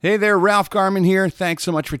Hey there, Ralph Garman here. Thanks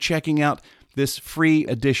so much for checking out this free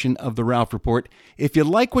edition of The Ralph Report. If you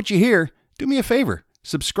like what you hear, do me a favor.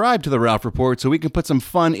 Subscribe to The Ralph Report so we can put some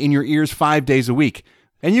fun in your ears 5 days a week.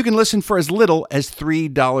 And you can listen for as little as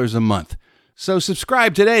 $3 a month. So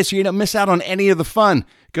subscribe today so you don't miss out on any of the fun.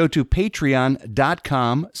 Go to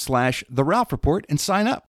patreon.com/The Ralph Report and sign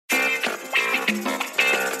up.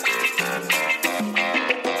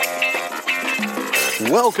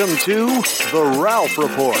 Welcome to The Ralph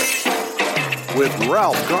Report with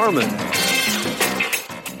Ralph Garman.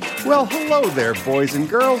 Well, hello there, boys and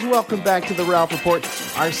girls. Welcome back to The Ralph Report,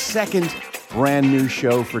 our second brand new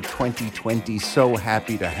show for 2020. So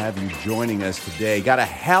happy to have you joining us today. Got a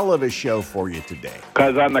hell of a show for you today.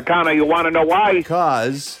 Because on the counter, you want to know why?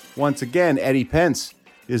 Because, once again, Eddie Pence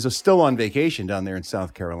is still on vacation down there in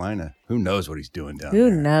South Carolina. Who knows what he's doing down there?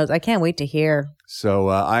 Who knows? I can't wait to hear. So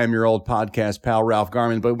I am your old podcast pal, Ralph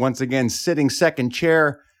Garman. But once again, sitting second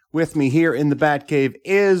chair with me here in the Batcave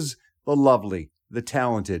is the lovely, the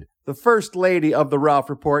talented, the first lady of the Ralph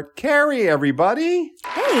Report, Carrie, everybody.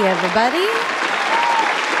 Hey, everybody.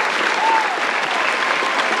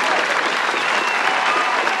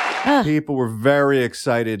 People were very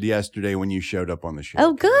excited yesterday when you showed up on the show.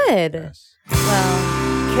 Oh, good. Yes.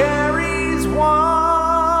 Well, Carrie's wonderful.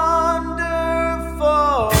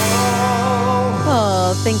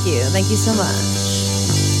 oh, thank you. Thank you so much.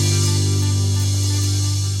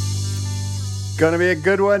 Gonna be a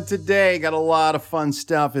good one today. Got a lot of fun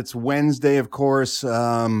stuff. It's Wednesday, of course.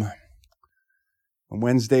 On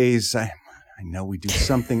Wednesdays, I know we do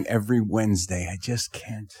something every Wednesday. I just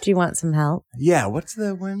can't. Do you want some help? Yeah, what's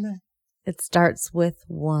the Wednesday? It starts with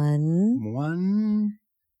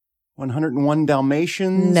 101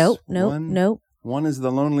 Dalmatians? Nope. One is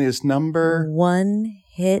the loneliest number. One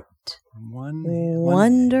hit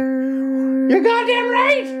wonder. You're goddamn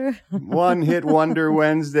right. One hit wonder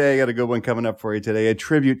Wednesday. Got a good one coming up for you today. A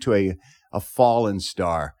tribute to a fallen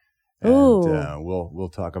star. And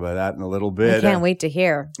we'll talk about that in a little bit. I can't wait to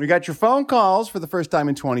hear. We got your phone calls for the first time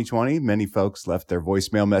in 2020. Many folks left their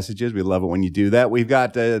voicemail messages. We love it when you do that. We've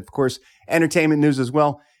got, of course, entertainment news as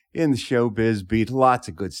well in the showbiz beat. Lots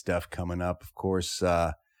of good stuff coming up. Of course,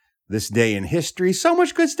 this day in history. So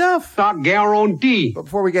much good stuff. Not guarantee. But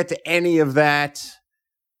before we get to any of that,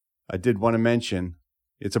 I did want to mention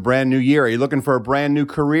it's a brand new year. Are you looking for a brand new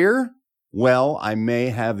career? Well, I may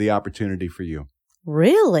have the opportunity for you.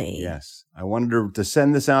 Really? Yes. I wanted to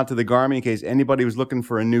send this out to the Garmin in case anybody was looking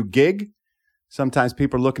for a new gig. Sometimes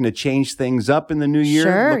people are looking to change things up in the new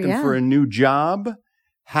year, looking for a new job.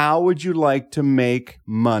 How would you like to make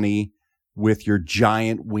money with your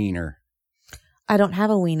giant wiener? I don't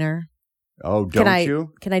have a wiener. Oh, don't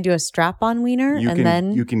you? Can I do a strap-on wiener?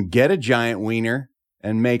 You can get a giant wiener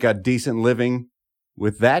and make a decent living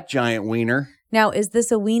with that giant wiener. Now, is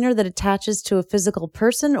this a wiener that attaches to a physical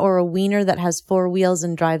person or a wiener that has 4 wheels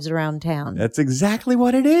and drives around town? That's exactly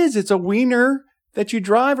what it is. It's a wiener that you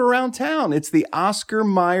drive around town. It's the Oscar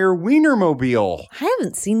Mayer Wienermobile. I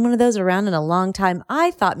haven't seen one of those around in a long time.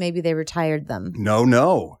 I thought maybe they retired them.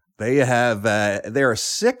 No. They have, there are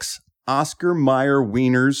 6 Oscar Mayer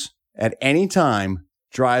wieners at any time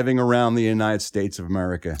driving around the United States of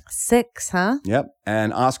America. 6, huh? Yep.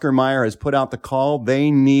 And Oscar Mayer has put out the call.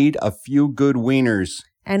 They need a few good wieners.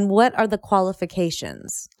 And what are the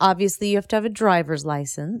qualifications? Obviously, you have to have a driver's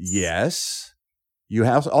license. Yes. You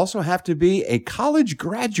also have to be a college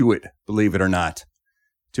graduate, believe it or not,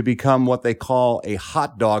 to become what they call a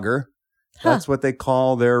hot dogger. That's what they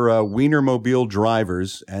call their Wienermobile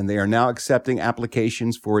drivers. And they are now accepting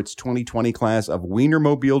applications for its 2020 class of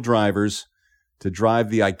Wienermobile drivers to drive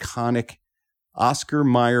the iconic Oscar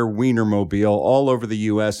Mayer Wienermobile all over the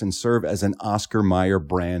U.S. and serve as an Oscar Mayer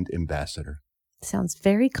brand ambassador. Sounds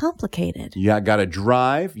very complicated. You got to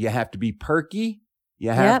drive. You have to be perky. You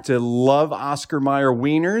have to love Oscar Mayer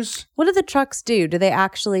wieners. What do the trucks do? Do they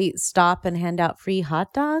actually stop and hand out free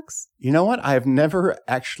hot dogs? You know what? I've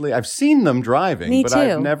seen them driving, Me but too.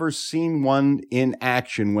 I've never seen one in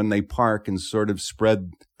action when they park and sort of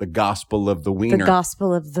spread the gospel of the wiener. The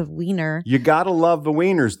gospel of the wiener. You got to love the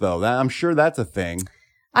wieners, though. I'm sure that's a thing.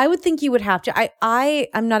 I would think you would have to.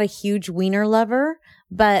 I'm not a huge wiener lover,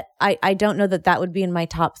 but I don't know that would be in my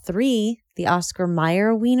top 3. The Oscar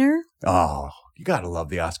Mayer wiener. Oh, you got to love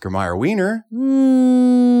the Oscar Mayer wiener.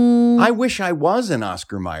 I wish I was an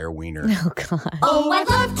Oscar Mayer wiener. Oh, God. Oh, I'd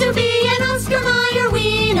love to be an Oscar Mayer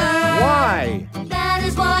wiener. Why? That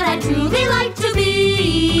is what I truly like to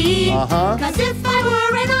be. Uh-huh. 'Cause if I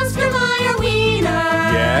were an Oscar Mayer wiener,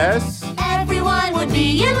 Yes. everyone would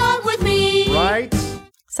be in love with me. Right?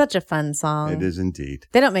 Such a fun song. It is indeed.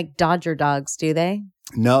 They don't make Dodger dogs, do they?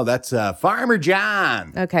 No, that's Farmer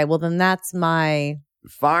John. Okay, well then that's my.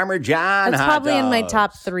 Farmer John. That's hot probably in my dogs.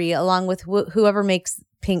 top 3, along with whoever makes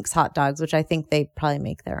Pink's hot dogs, which I think they probably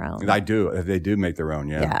make their own. I do. They do make their own.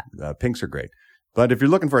 Yeah. Yeah. Pinks are great. But if you're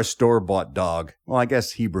looking for a store-bought dog, well, I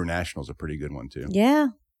guess Hebrew National's a pretty good one too. Yeah.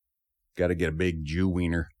 Got to get a big Jew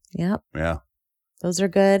wiener. Yep. Yeah. Those are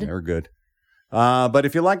good. They're good. But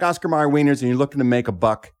if you like Oscar Mayer wieners and you're looking to make a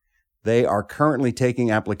buck, they are currently taking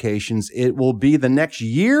applications. It will be the next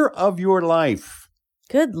year of your life.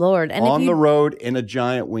 Good Lord. And on the road in a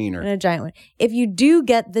giant wiener. In a giant one. If you do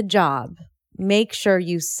get the job, make sure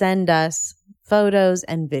you send us photos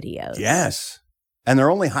and videos. Yes. And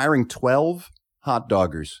they're only hiring 12 hot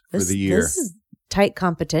doggers for the year. This is tight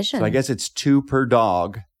competition. So I guess it's 2 per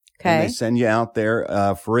dog. Okay. And they send you out there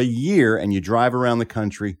for a year, and you drive around the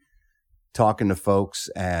country talking to folks,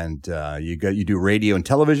 and you do radio and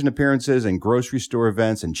television appearances and grocery store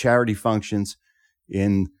events and charity functions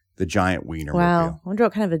in the giant wiener. Wow. mobile. I wonder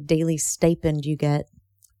what kind of a daily stipend you get.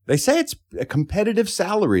 They say it's a competitive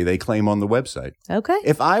salary, they claim on the website. Okay.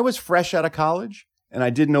 If I was fresh out of college and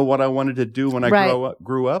I didn't know what I wanted to do when I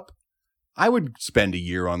grew up, I would spend a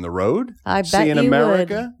year on the road, I bet seeing you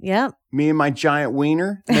America. would. Yep. Me and my giant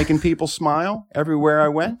wiener, making people smile everywhere I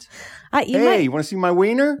went. You want to see my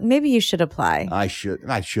wiener? Maybe you should apply. I should.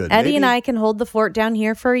 Eddie Maybe. and I can hold the fort down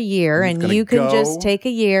here for a year, I'm and gonna you can go. just take a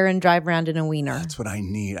year and drive around in a wiener. That's what I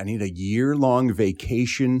need. I need a year-long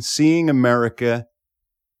vacation, seeing America,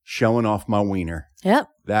 showing off my wiener. Yep.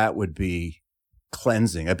 That would be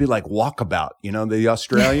cleansing. It'd be like Walkabout. You know, the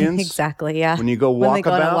Australians? Exactly, yeah. When you go When they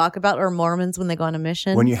go on a walkabout. walkabout, or Mormons when they go on a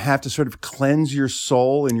mission. When you have to sort of cleanse your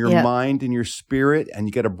soul and your Yep. mind and your spirit, and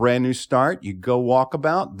you get a brand new start, you go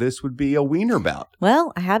walkabout. This would be a wiener bout.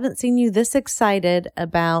 Well, I haven't seen you this excited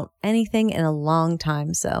about anything in a long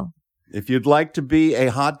time, so. If you'd like to be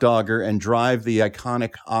a hot dogger and drive the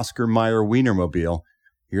iconic Oscar Mayer Wienermobile,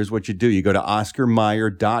 here's what you do. You go to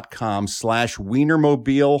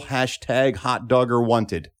oscarmayer.com/Wienermobile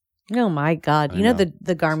 #hotdoggerwanted. Oh my God. You know the It's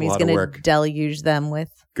a Garmy's lot of going to work. deluge them with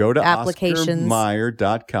Go to applications.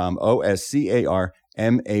 oscarmayer.com,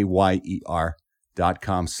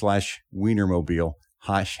 oscarmayer.com/Wienermobile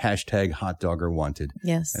 #hotdoggerwanted.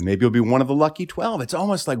 Yes. And maybe you'll be one of the lucky 12. It's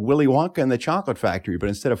almost like Willy Wonka and the Chocolate Factory, but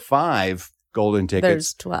instead of 5 golden tickets,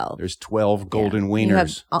 There's 12. There's 12 golden Yeah. You have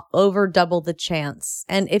wieners. over double the chance.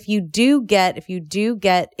 And if you do get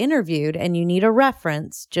interviewed and you need a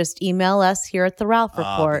reference, just email us here at the Ralph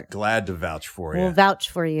I'll Report. be glad to vouch for you. We'll vouch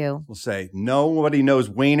for you. We'll say, nobody knows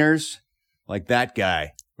wieners like that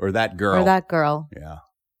guy or that girl. Or that girl. Yeah.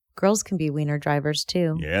 Girls can be wiener drivers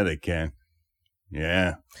too. Yeah, they can.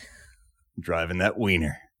 Yeah. Driving that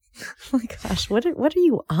wiener. Oh my gosh, what are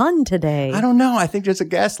you on today? I don't know. I think there's a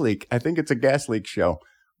gas leak. I think it's a gas leak show.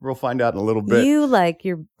 We'll find out in a little bit. You're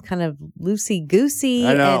kind of loosey-goosey.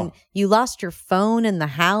 I know. And you lost your phone in the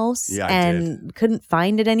house and couldn't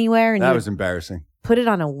find it anywhere. And That you was embarrassing. put it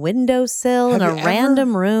on a windowsill in Have a you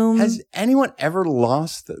random room. Has anyone ever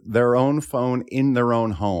lost their own phone in their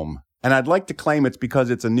own home? And I'd like to claim it's because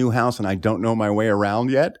it's a new house and I don't know my way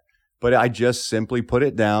around yet. But I just simply put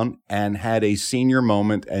it down and had a senior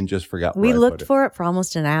moment and just forgot where We I looked put it. for it for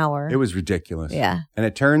almost an hour. It was ridiculous. Yeah. And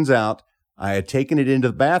it turns out I had taken it into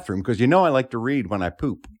the bathroom because I like to read when I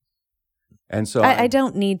poop. And so I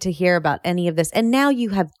don't need to hear about any of this. And now you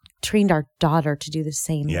have trained our daughter to do the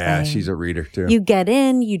same thing. Yeah, she's a reader too. You get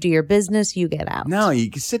in, you do your business, you get out. No,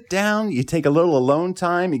 you can sit down, you take a little alone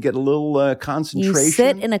time, you get a little concentration. You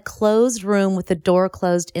sit in a closed room with the door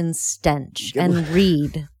closed in stench and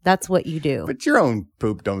read. That's what you do. But your own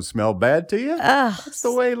poop don't smell bad to you. Ugh. That's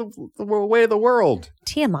the way of the world.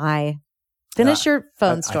 TMI. Finish your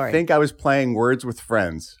phone story. I think I was playing Words with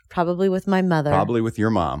Friends. Probably with my mother. Probably with your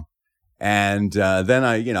mom. And then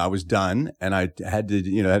I was done and I had to,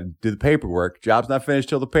 do the paperwork. Job's not finished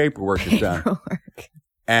till the paperwork is done.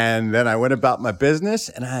 And then I went about my business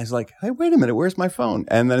and I was like, hey, wait a minute, where's my phone?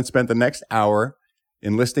 And then I spent the next hour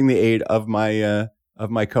enlisting the aid of my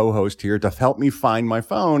co-host here to help me find my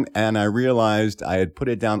phone. And I realized I had put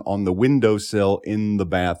it down on the windowsill in the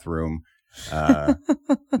bathroom.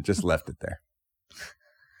 Just left it there.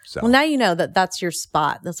 So Well, now you know that that's your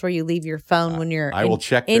spot. That's where you leave your phone when you're I will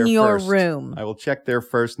check there in your first. room. I will check there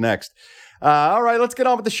first next. All right, let's get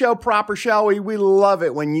on with the show proper, shall we? We love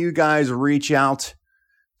it when you guys reach out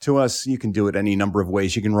to us. You can do it any number of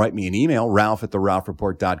ways. You can write me an email,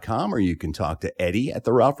 ralph@theralphreport.com, or you can talk to Eddie at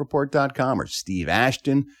theralphreport.com, or Steve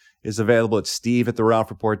Ashton is available at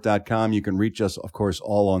steve@theralphreport.com. You can reach us, of course,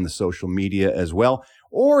 all on the social media as well.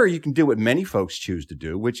 Or you can do what many folks choose to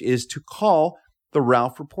do, which is to call the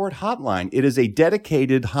Ralph Report hotline. It is a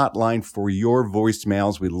dedicated hotline for your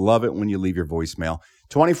voicemails. We love it when you leave your voicemail.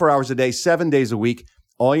 24 hours a day, 7 days a week.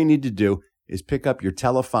 All you need to do is pick up your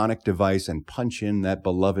telephonic device and punch in that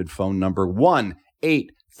beloved phone number,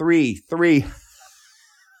 1-833.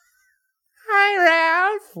 Hi,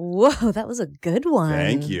 Ralph. Whoa, that was a good one.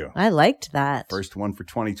 Thank you. I liked that. First one for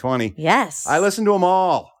 2020. Yes. I listen to them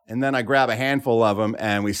all, and then I grab a handful of them,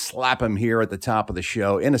 and we slap them here at the top of the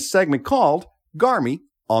show in a segment called Garmy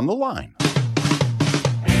on the Line.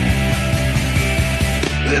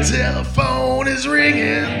 The telephone is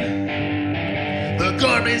ringing. The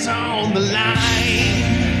Garmy's on the line.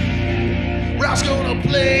 Ralph's gonna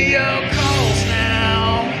play your calls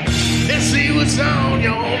now and see what's on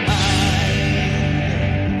your mind.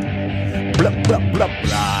 Blah, blah, blah,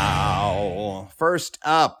 blah. First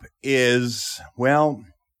up is, well,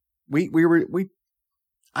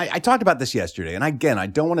 I talked about this yesterday, and again, I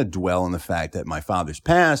don't want to dwell on the fact that my father's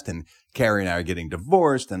passed and Carrie and I are getting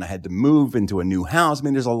divorced and I had to move into a new house. I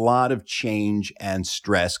mean, there's a lot of change and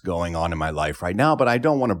stress going on in my life right now, but I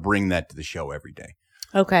don't want to bring that to the show every day.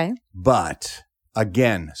 Okay. But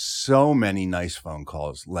again, so many nice phone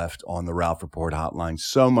calls left on the Ralph Report hotline,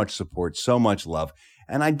 so much support, so much love.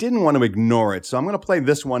 And I didn't want to ignore it. So I'm going to play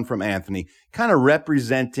this one from Anthony, kind of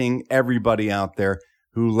representing everybody out there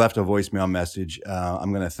who left a voicemail message.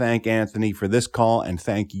 I'm going to thank Anthony for this call and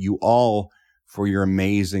thank you all for your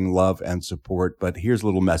amazing love and support. But here's a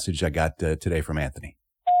little message I got today from Anthony.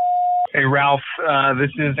 Hey, Ralph.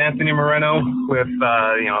 This is Anthony Moreno with,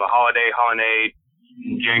 the holiday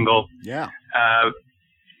jingle. Yeah.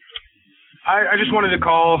 I just wanted to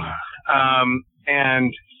call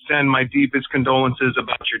and send my deepest condolences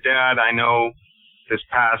about your dad. I know this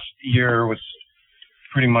past year was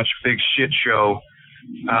pretty much a big shit show.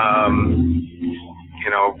 I'm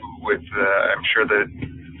sure that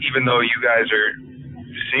even though you guys are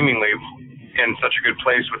seemingly in such a good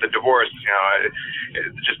place with the divorce,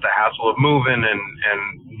 just the hassle of moving and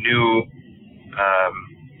new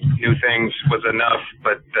things was enough,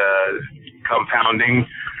 but compounding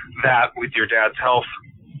that with your dad's health,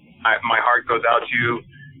 my heart goes out to you.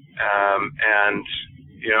 And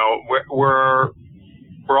we're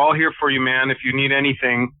all here for you, man. If you need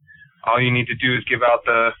anything, all you need to do is give out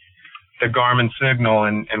the Garmin signal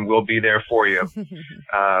and we'll be there for you.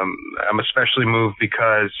 I'm especially moved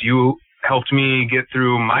because you helped me get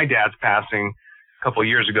through my dad's passing a couple of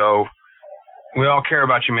years ago. We all care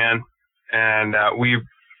about you, man. And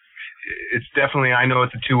it's definitely, I know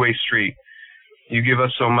it's a two-way street. You give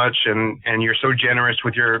us so much and you're so generous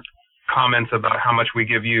with your comments about how much we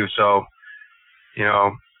give you. So,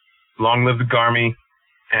 long live the Garmy,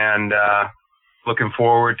 and looking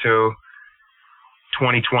forward to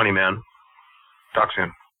 2020, man. Talk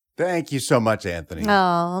soon. Thank you so much, Anthony.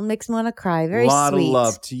 Oh, makes me want to cry. Very sweet. A lot sweet. of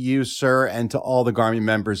love to you, sir, and to all the Garmy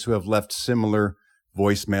members who have left similar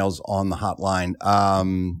voicemails on the hotline.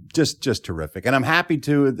 Just terrific. And I'm happy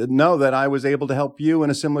to know that I was able to help you in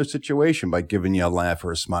a similar situation by giving you a laugh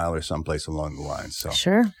or a smile or someplace along the line. So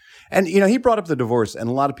sure. And, he brought up the divorce, and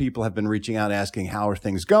a lot of people have been reaching out asking, how are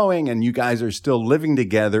things going? And you guys are still living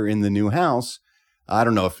together in the new house. I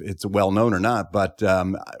don't know if it's well known or not, but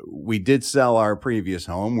we did sell our previous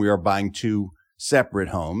home. We are buying two separate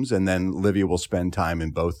homes, and then Livia will spend time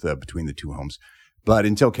in both between the two homes. But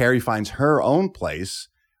until Carrie finds her own place,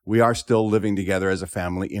 we are still living together as a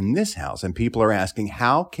family in this house. And people are asking,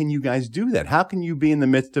 how can you guys do that? How can you be in the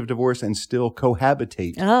midst of divorce and still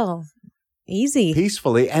cohabitate? Oh, easy.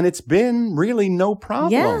 Peacefully. And it's been really no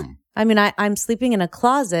problem. Yeah. I mean, I'm sleeping in a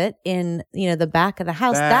closet in, the back of the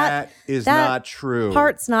house. That is not true.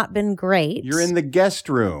 Part's not been great. You're in the guest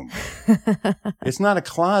room. It's not a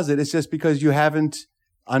closet. It's just because you haven't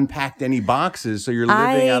unpacked any boxes, so you're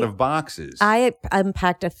living out of boxes. I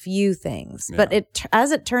unpacked a few things, but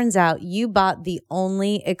as it turns out, you bought the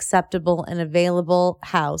only acceptable and available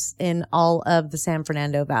house in all of the San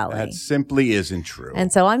Fernando Valley. That simply isn't true.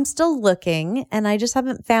 And so I'm still looking, and I just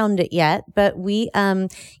haven't found it yet. But we,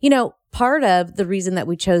 part of the reason that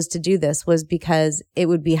we chose to do this was because it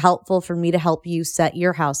would be helpful for me to help you set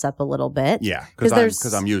your house up a little bit. Yeah,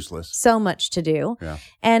 because I'm useless. So much to do. Yeah.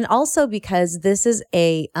 And also because this is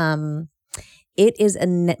it is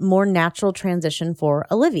a more natural transition for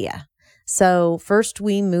Olivia. So first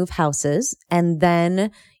we move houses, and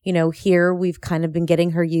then, here we've kind of been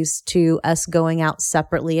getting her used to us going out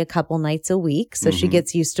separately a couple nights a week. So she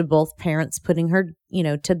gets used to both parents putting her,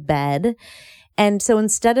 to bed. And so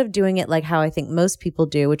instead of doing it like how I think most people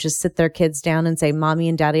do, which is sit their kids down and say, mommy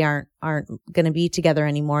and daddy aren't going to be together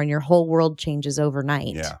anymore, and your whole world changes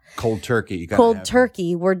overnight. Yeah. Cold turkey.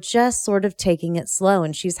 Turkey. We're just sort of taking it slow,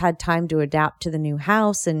 and she's had time to adapt to the new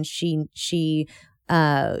house, and she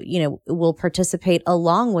will participate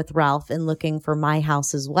along with Ralph in looking for my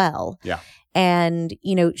house as well. Yeah. And,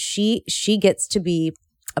 she gets to be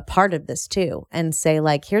a part of this too, and say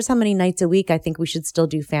like, here's how many nights a week I think we should still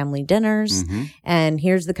do family dinners. Mm-hmm. And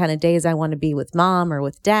here's the kind of days I want to be with mom or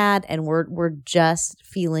with dad. And we're just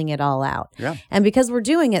feeling it all out. Yeah. And because we're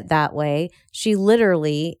doing it that way, she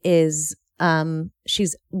literally is,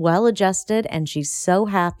 she's well adjusted and she's so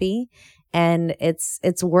happy. And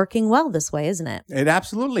it's working well this way, isn't it? It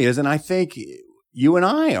absolutely is. And I think you and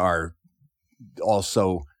I are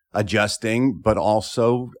also adjusting, but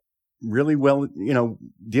also really well,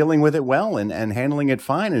 dealing with it well and handling it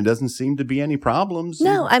fine. And it doesn't seem to be any problems.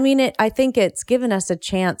 No, I mean, I think it's given us a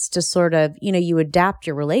chance to sort of, you adapt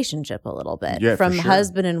your relationship a little bit from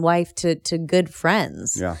husband and wife to good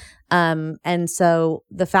friends. Yeah. And so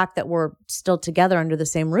the fact that we're still together under the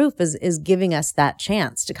same roof is giving us that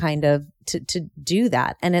chance to kind of to do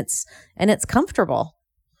that. And it's comfortable.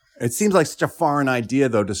 It seems like such a foreign idea,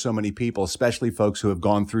 though, to so many people, especially folks who have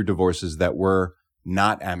gone through divorces that were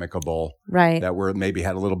not amicable, right? That were maybe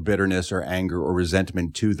had a little bitterness or anger or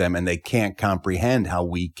resentment to them, and they can't comprehend how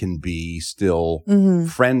we can be still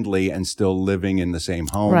friendly and still living in the same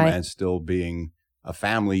home and still being a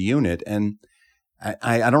family unit. And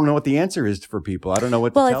I don't know what the answer is for people. I don't know what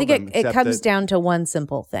to tell them. Well, I think it comes down to one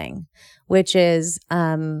simple thing, which is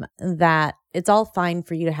that it's all fine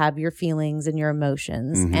for you to have your feelings and your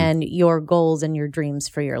emotions and your goals and your dreams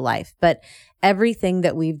for your life. But everything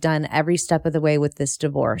that we've done every step of the way with this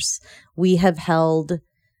divorce, we have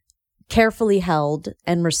carefully held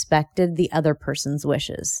and respected the other person's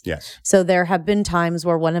wishes. Yes. So there have been times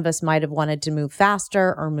where one of us might have wanted to move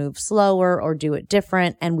faster or move slower or do it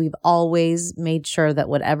different. And we've always made sure that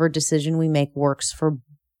whatever decision we make works for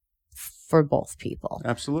both people.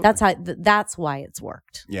 Absolutely. That's why it's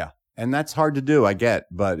worked. Yeah. And that's hard to do, I get,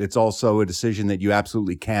 but it's also a decision that you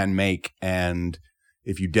absolutely can make. And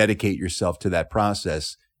if you dedicate yourself to that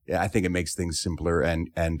process, I think it makes things simpler and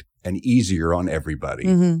easier on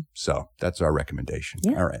everybody. So that's our recommendation.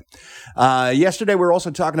 Yeah. All right. Yesterday, we were also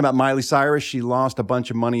talking about Miley Cyrus. She lost a bunch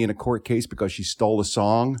of money in a court case because she stole a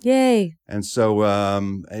song. Yay. And so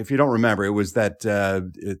if you don't remember, it was that, I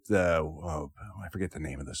forget the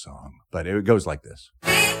name of the song, but it goes like this.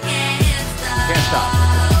 Can't stop.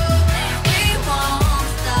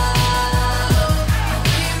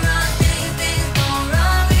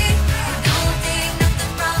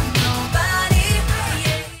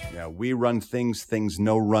 We run things, things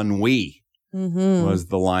no run we, was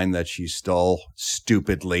the line that she stole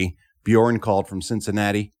stupidly. Bjorn called from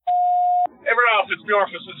Cincinnati. Hey, Ralph, it's Bjorn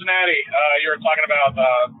from Cincinnati. You were talking about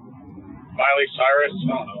Miley Cyrus. I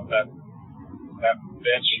don't know, that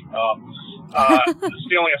bitch.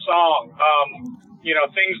 Stealing a song.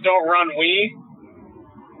 Things don't run we.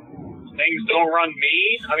 Things don't run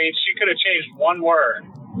me. I mean, she could have changed one word.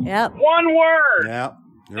 Yep. One word. Yeah.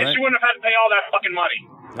 And she wouldn't have had to pay all that fucking money.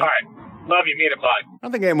 All right. Love you. Meet it. Bye. I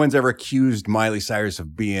don't think anyone's ever accused Miley Cyrus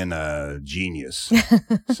of being a genius.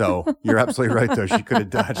 So you're absolutely right, though. She could have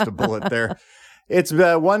dodged a bullet there. It's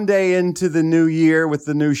one day into the new year with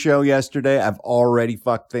the new show yesterday. I've already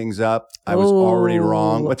fucked things up. I was already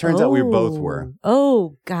wrong. Well, it turns out we both were.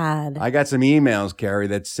 Oh, God. I got some emails, Carrie,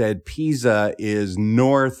 that said Pisa is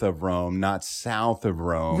north of Rome, not south of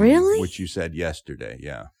Rome. Really? Which you said yesterday.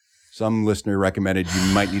 Yeah. Some listener recommended you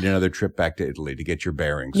might need another trip back to Italy to get your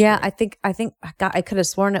bearings. Yeah, straight. I think I could have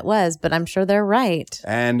sworn it was, but I'm sure they're right.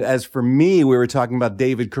 And as for me, we were talking about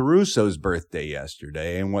David Caruso's birthday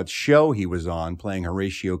yesterday and what show he was on, playing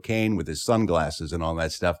Horatio Kane with his sunglasses and all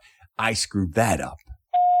that stuff. I screwed that up.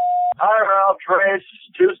 Hi, Ralph, Trace,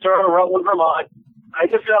 two-star, Rutland, Vermont. I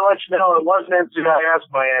just got to let you know it wasn't NCIS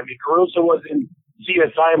Miami. Caruso was in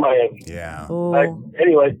CSI Miami. Yeah.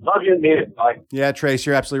 Anyway, love you and meet it. Bye. Yeah, Trace,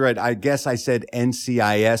 you're absolutely right. I guess I said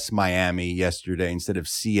NCIS Miami yesterday instead of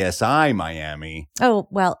CSI Miami. Oh,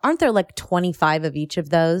 well, aren't there like 25 of each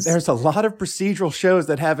of those? There's a lot of procedural shows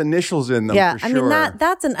that have initials in them. Yeah, for I sure. mean,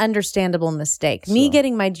 that's an understandable mistake. Me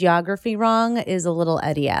getting my geography wrong is a little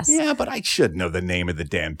Eddie-esque. Yeah, but I should know the name of the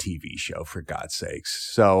damn TV show, for God's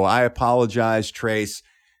sakes. So I apologize, Trace.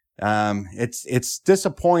 It's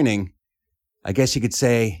disappointing. I guess you could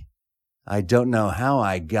say, I don't know how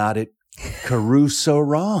I got it Caruso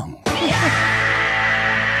wrong. Yeah.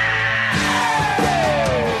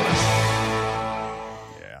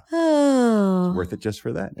 Oh. It's worth worth it just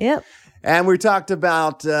for that. Yep. And we talked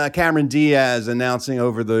about Cameron Diaz announcing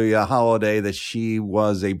over the holiday that she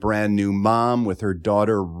was a brand new mom with her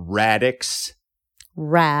daughter Radix.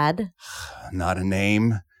 Rad. Not a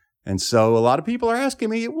name. And so a lot of people are asking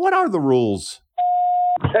me, what are the rules?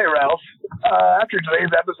 Hey, Ralph. After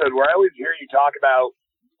today's episode, where I always hear you talk about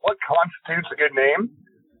what constitutes a good name,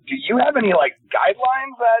 do you have any,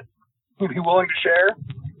 guidelines that you'd be willing to share?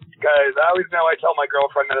 Because I always know I tell my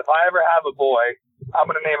girlfriend that if I ever have a boy, I'm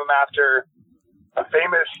going to name him after a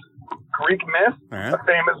famous Greek myth, a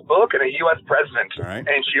famous book, and a U.S. president.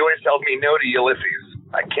 And she always tells me no to Ulysses.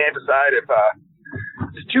 I can't decide if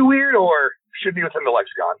it's too weird or should be within the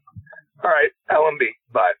lexicon. All right, LMB,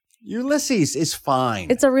 bye. Ulysses is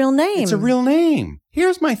fine. It's a real name. It's a real name.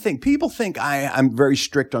 Here's my thing. People think I'm very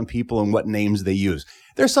strict on people and what names they use.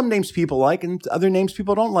 There's some names people like and other names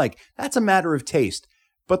people don't like. That's a matter of taste.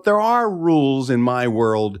 But there are rules in my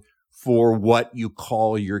world for what you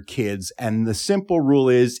call your kids. And the simple rule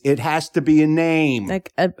is it has to be a name.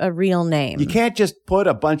 Like a real name. You can't just put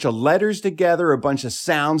a bunch of letters together, a bunch of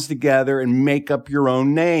sounds together and make up your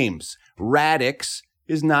own names. Radix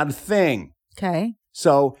is not a thing. Okay.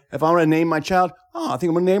 So if I want to name my child, I think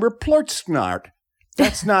I'm going to name her Plortsnart.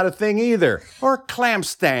 That's not a thing either. Or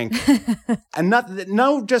Clamstank. And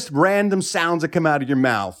no just random sounds that come out of your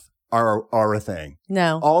mouth are a thing.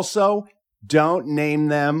 No. Also, don't name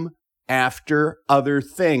them after other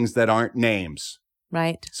things that aren't names.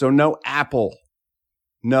 Right. So no apple,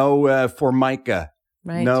 no formica,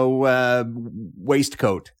 right. No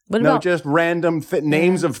waistcoat. No, just random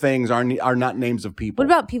names of things are not names of people.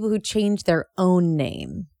 What about people who change their own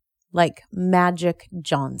name? Like Magic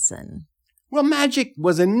Johnson. Well, Magic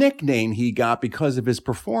was a nickname he got because of his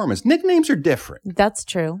performance. Nicknames are different. That's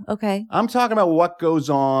true. Okay. I'm talking about what goes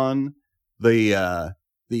on the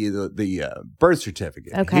birth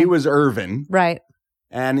certificate. Okay. He was Irvin. Right.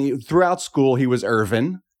 And throughout school, he was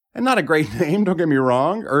Irvin. And not a great name, don't get me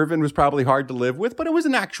wrong. Irvin was probably hard to live with, but it was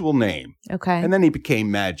an actual name. Okay. And then he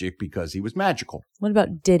became Magic because he was magical. What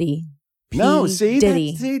about Diddy? No, see?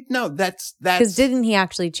 Diddy. That's... Because didn't he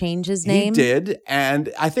actually change his name? He did.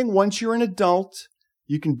 And I think once you're an adult,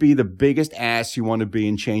 you can be the biggest ass you want to be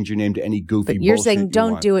and change your name to any goofy But you're bullshit saying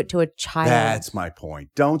don't want. do it to a child. That's my point.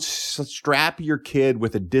 Don't strap your kid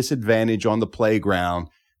with a disadvantage on the playground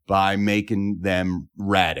by making them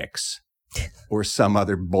Radix. Or some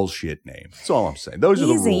other bullshit name. That's all I'm saying. Those are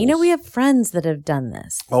the rules. You know, we have friends that have done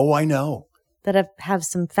this. Oh, I know. That have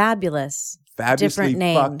some fabulously different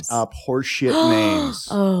names. Fucked up horseshit names.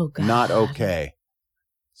 Oh, God. Not okay.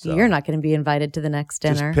 So, you're not going to be invited to the next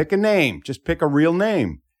dinner. Just pick a name. Just pick a real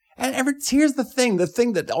name. And here's the thing. The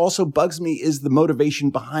thing that also bugs me is the motivation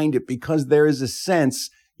behind it, because there is a sense,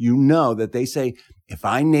 that they say, if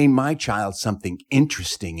I name my child something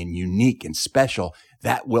interesting and unique and special,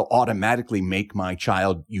 that will automatically make my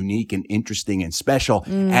child unique and interesting and special.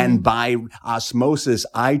 And by osmosis,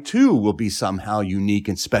 I too will be somehow unique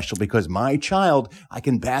and special because my child, I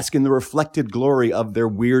can bask in the reflected glory of their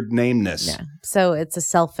weird nameness. Yeah. So it's a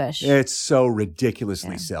selfish. It's so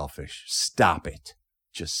ridiculously selfish. Stop it.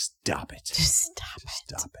 Just stop it. Just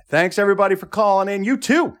stop it. Thanks, everybody, for calling in. You,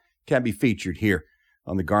 too, can be featured here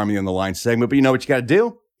on the Garmy on the Line segment. But you know what you got to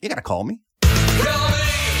do? You got to call me.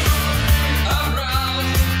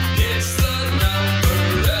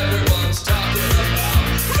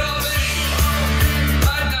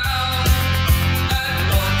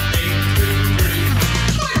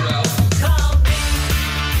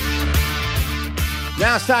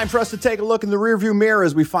 Now it's time for us to take a look in the rearview mirror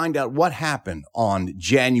as we find out what happened on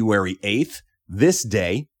January 8th, this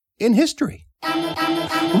day in history.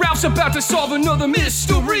 Ralph's about to solve another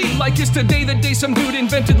mystery. Like is today the day some dude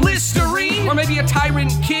invented Listerine? Or maybe a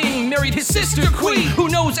tyrant king married his sister queen. Who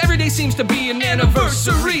knows, every day seems to be an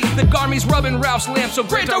anniversary. The Garmy's rubbing Ralph's lamp, so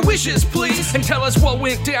grant our wishes, please. And tell us what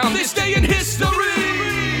went down this day in history.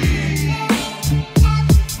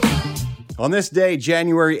 On this day,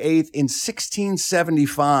 January 8th, in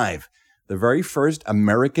 1675, the very first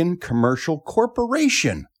American commercial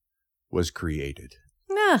corporation was created.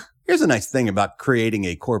 Yeah. Here's a nice thing about creating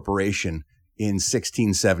a corporation in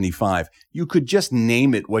 1675. You could just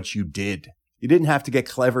name it what you did. You didn't have to get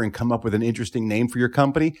clever and come up with an interesting name for your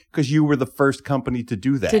company because you were the first company to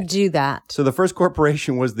do that. So the first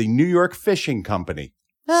corporation was the New York Fishing Company.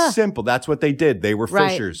 Simple. That's what they did. They were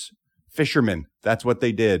fishers. Fishermen. That's what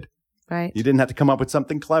they did. Right. You didn't have to come up with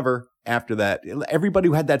something clever after that. Everybody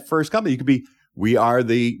who had that first company, you could be, we're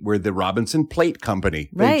the Robinson Plate Company.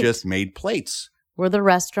 They Right. just made plates. We're the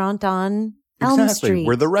restaurant on Elm Street.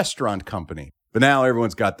 We're the restaurant company. But now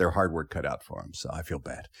everyone's got their hard work cut out for them, so I feel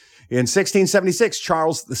bad. In 1676,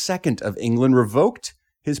 Charles II of England revoked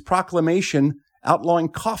his proclamation outlawing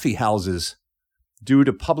coffee houses due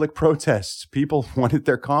to public protests. People wanted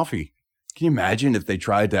their coffee. Can you imagine if they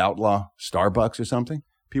tried to outlaw Starbucks or something?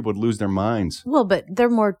 People would lose their minds. Well, but they're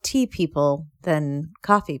more tea people than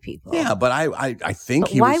coffee people. Yeah, but I think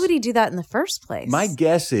but why would he do that in the first place? My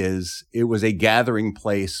guess is it was a gathering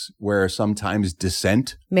place where sometimes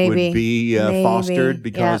dissent would be fostered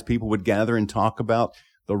because people would gather and talk about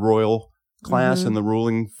the royal class and the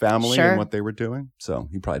ruling family and what they were doing. So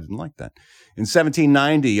he probably didn't like that. In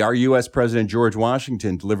 1790, our U.S. President George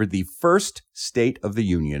Washington delivered the first State of the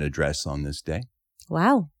Union address on this day.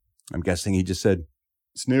 Wow. I'm guessing he just said,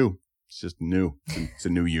 it's new. It's just new. It's a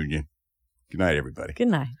new union. Good night, everybody. Good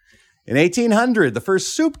night. In 1800, the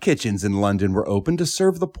first soup kitchens in London were opened to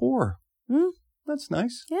serve the poor. That's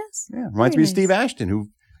nice. Yes. Yeah. Reminds me of Steve Ashton, who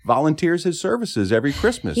volunteers his services every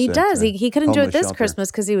Christmas. He does. He couldn't do it this shelter.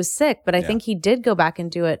 Christmas because he was sick, but I think he did go back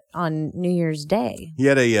and do it on New Year's Day. He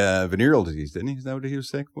had a venereal disease, didn't he? Is that what he was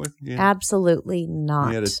sick with? Yeah. Absolutely not.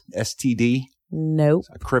 He had a STD? Nope.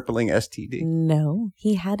 A crippling STD? No.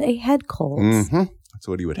 He had a head cold. That's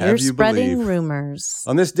what he would have you believe. You're spreading believe. rumors.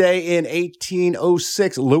 On this day in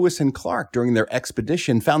 1806, Lewis and Clark, during their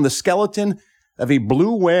expedition, found the skeleton of a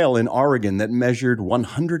blue whale in Oregon that measured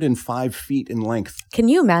 105 feet in length. Can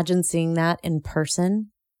you imagine seeing that in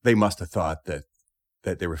person? They must have thought that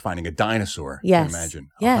they were finding a dinosaur. Yes. Can you imagine?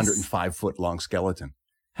 Yes. 105-foot long skeleton.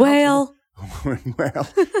 Whale. Whale.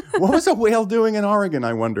 What was a whale doing in Oregon,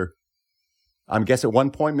 I wonder? I guess at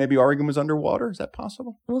one point, maybe Oregon was underwater. Is that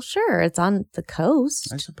possible? Well, sure. It's on the coast.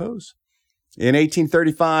 I suppose. In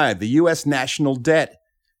 1835, the U.S. national debt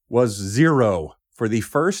was zero for the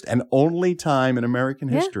first and only time in American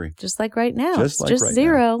history. Just like right now. Just right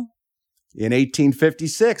zero. Now. In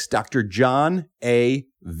 1856, Dr. John A.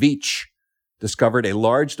 Veitch discovered a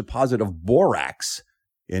large deposit of borax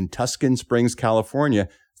in Tuscan Springs, California,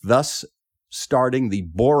 thus starting the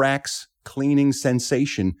borax cleaning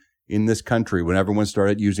sensation in this country when everyone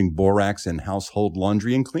started using borax in household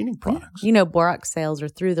laundry and cleaning products. You know, borax sales are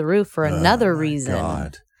through the roof for another reason.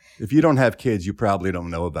 God. If you don't have kids, you probably don't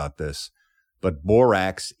know about this. But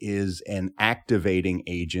borax is an activating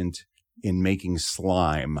agent in making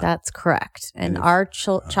slime. That's correct. And our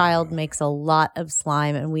child makes a lot of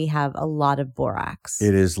slime, and we have a lot of borax.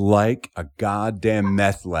 It is like a goddamn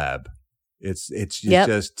meth lab. It's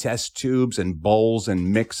just test tubes and bowls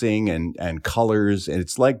and mixing and colors. And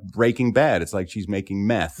it's like Breaking Bad. It's like she's making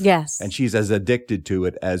meth. Yes. And she's as addicted to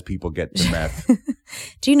it as people get to meth.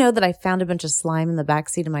 Do you know that I found a bunch of slime in the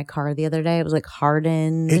backseat of my car the other day? It was like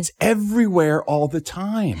hardened. It's everywhere all the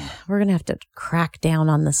time. We're going to have to crack down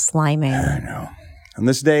on the sliming. I know. On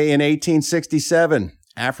this day in 1867,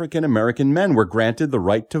 African American men were granted the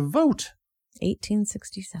right to vote.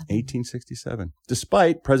 1867.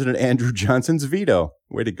 Despite President Andrew Johnson's veto.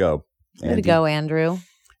 Way to go, Andy. Way to go, Andrew.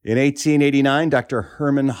 In 1889, Dr.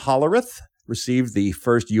 Herman Hollerith received the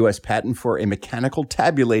first U.S. patent for a mechanical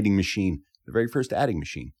tabulating machine. The very first adding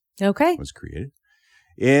machine was created.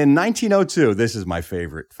 In 1902, this is my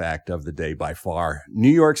favorite fact of the day by far, New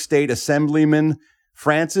York State Assemblyman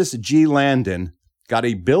Francis G. Landon got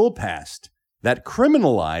a bill passed that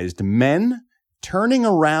criminalized men turning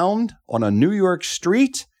around on a New York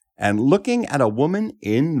street and looking at a woman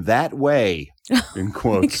in that way, in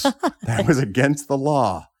quotes. That was against the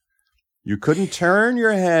law. You couldn't turn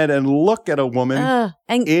your head and look at a woman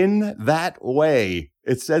in that way.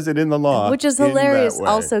 It says it in the law. Which is hilarious,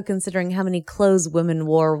 also considering how many clothes women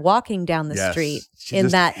wore walking down the street in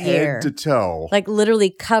that year. Head to toe. Like literally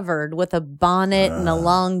covered with a bonnet and a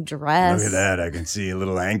long dress. Look at that. I can see a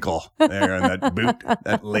little ankle there on that boot,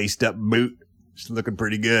 that laced up boot. She's looking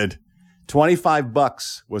pretty good.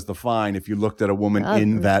 $25 was the fine if you looked at a woman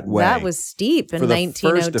in that way. That was steep in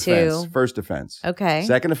 1902. First offense. Okay.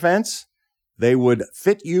 Second offense, they would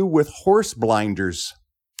fit you with horse blinders.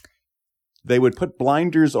 They would put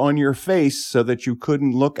blinders on your face so that you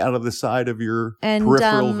couldn't look out of the side of your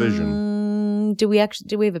peripheral vision. Do we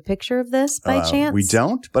have a picture of this by chance? We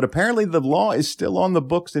don't, but apparently the law is still on the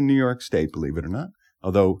books in New York State, believe it or not.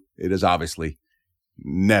 Although it has obviously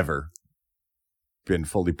never been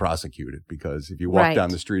fully prosecuted, because if you walk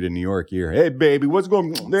down the street in New York, you're, hey, baby, what's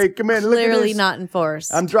going on? Hey, come in, look at this. Clearly not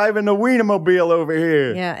enforced. I'm driving a Wienermobile over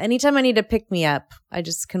here. Yeah, anytime I need to pick me up, I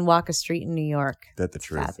just can walk a street in New York. That's the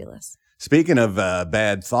truth. Fabulous. Speaking of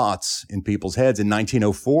bad thoughts in people's heads, in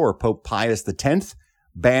 1904, Pope Pius X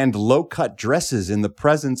banned low-cut dresses in the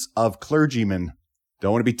presence of clergymen.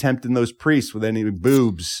 Don't want to be tempting those priests with any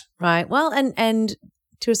boobs. Right. Well, and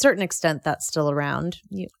to a certain extent, that's still around.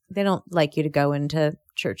 They don't like you to go into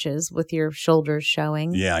churches with your shoulders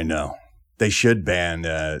showing. Yeah, I know. They should ban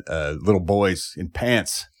little boys in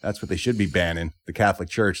pants. That's what they should be banning, the Catholic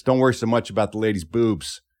Church. Don't worry so much about the ladies'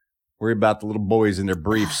 boobs. Worry about the little boys in their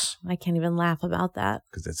briefs. I can't even laugh about that.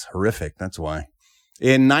 Because it's horrific. That's why.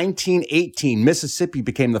 In 1918, Mississippi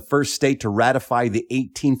became the first state to ratify the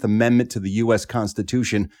 18th Amendment to the U.S.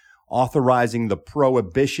 Constitution, authorizing the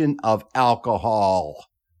prohibition of alcohol.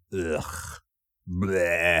 Ugh.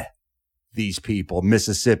 Bleh. These people,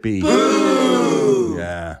 Mississippi. Boo!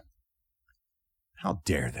 Yeah. How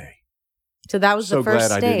dare they? So that was the first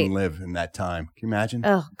state. So glad I didn't live in that time. Can you imagine?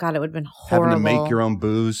 Oh, God, it would have been horrible. Having to make your own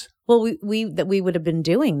booze. Well, we would have been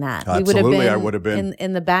doing that. Absolutely, I would have been.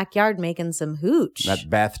 In the backyard making some hooch. That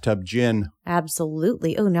bathtub gin.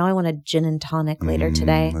 Absolutely. Oh, now I want a gin and tonic later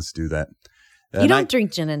today. Let's do that. You don't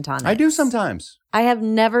drink gin and tonic. I do sometimes. I have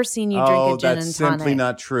never seen you drink a gin and tonic. That's simply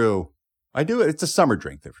not true. I do it. It's a summer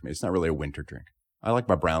drink there for me. It's not really a winter drink. I like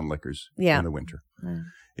my brown liquors in the winter. Yeah.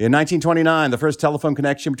 In 1929, the first telephone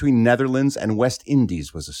connection between Netherlands and West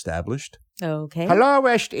Indies was established. Okay. Hello,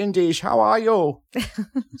 West Indies. How are you?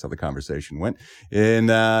 That's how the conversation went. In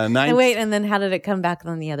wait, and then how did it come back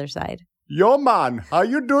on the other side? Yo, man, how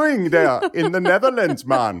you doing there in the Netherlands,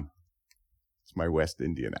 man? It's my West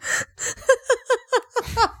Indian accent.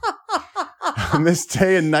 On this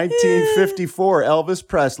day in 1954, Elvis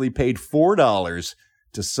Presley paid $4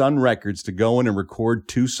 to Sun Records to go in and record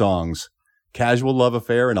 2 songs, Casual Love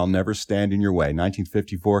Affair and I'll Never Stand in Your Way.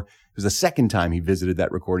 1954, it was the second time he visited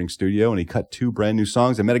that recording studio, and he cut 2 brand new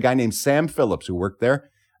songs. I met a guy named Sam Phillips who worked there,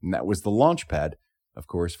 and that was the launch pad, of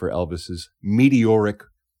course, for Elvis's meteoric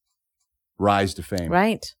rise to fame.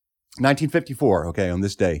 Right. 1954, okay, on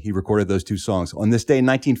this day, he recorded those 2 songs. On this day in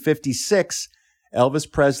 1956,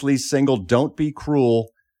 Elvis Presley's single Don't Be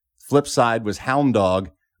Cruel, flip side was Hound Dog,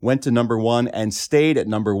 went to number 1 and stayed at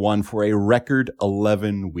number 1 for a record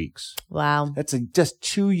 11 weeks. Wow. That's just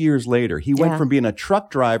 2 years later. He went from being a truck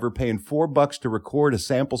driver paying $4 to record a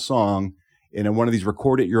sample song in one of these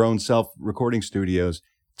record-it-your-own-self recording studios.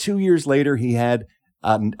 2 years later, he had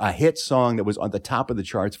a hit song that was on the top of the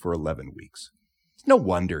charts for 11 weeks. It's no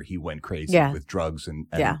wonder he went crazy with drugs and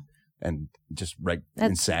just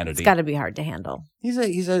insanity. It's got to be hard to handle. He's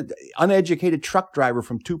a uneducated truck driver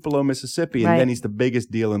from Tupelo, Mississippi, and then he's the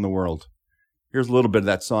biggest deal in the world. Here's a little bit of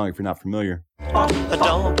that song if you're not familiar.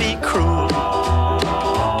 Don't be cruel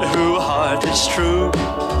to who heart is true.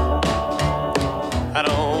 I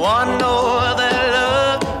don't want no other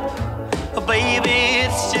love, oh, baby,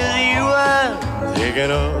 it's just you I'm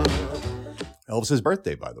thinking of. Elvis's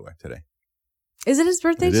birthday, by the way, today. Is it his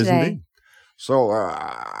birthday today? It is indeed. So,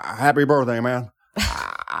 happy birthday, man.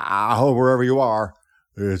 I hope wherever you are,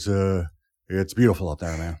 it's beautiful up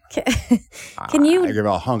there, man. Can you? I give you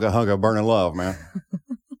a hunk of burning love, man.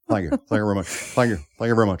 Thank you. Thank you very much. Thank you. Thank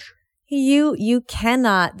you very much. You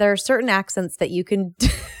cannot. There are certain accents that you can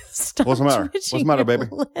stop. What's the matter? What's the matter, baby?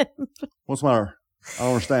 What's the matter? I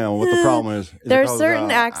don't understand what the problem is. There are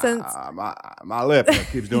certain accents. My lip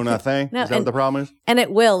keeps doing that thing. Is that what the problem is? And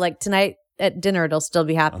it will. Like tonight at dinner, it'll still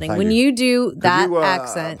be happening. When you do that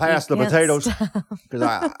accent, pass the potatoes, because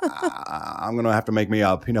I'm going to have to make me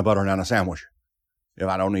a peanut butter and a sandwich if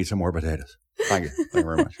I don't need some more potatoes. Thank you. Thank you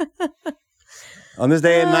very much. On this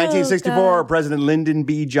day in 1964, President Lyndon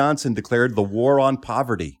B. Johnson declared the war on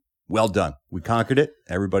poverty. Well done. We conquered it.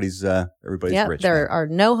 Everybody's rich. There are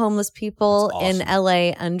no homeless people in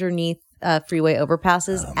LA underneath freeway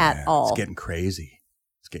overpasses at all. It's getting crazy.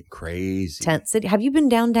 Tent City. Have you been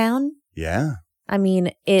down? Yeah. I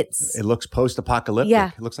mean, it looks post-apocalyptic.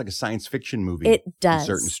 Yeah. It looks like a science fiction movie. It does. In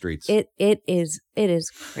certain streets. It is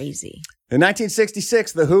crazy. In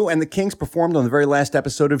 1966, The Who and the Kinks performed on the very last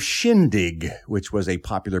episode of Shindig, which was a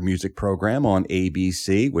popular music program on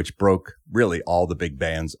ABC, which broke really all the big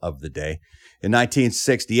bands of the day. In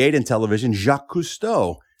 1968, in television, Jacques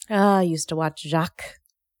Cousteau. I used to watch Jacques.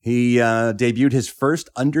 He debuted his first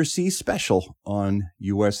undersea special on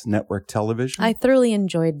U.S. network television. I thoroughly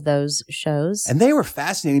enjoyed those shows. And they were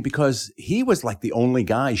fascinating because he was like the only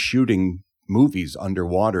guy shooting movies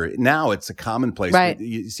underwater. Now it's a commonplace. Right.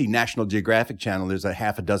 You see National Geographic Channel, there's a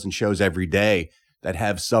half a dozen shows every day that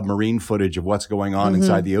have submarine footage of what's going on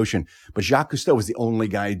inside the ocean. But Jacques Cousteau was the only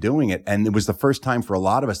guy doing it. And it was the first time for a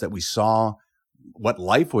lot of us that we saw what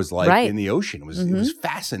life was like in the ocean. It was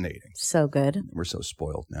fascinating. So good. We're so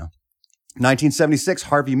spoiled now. 1976,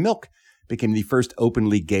 Harvey Milk became the first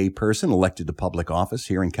openly gay person elected to public office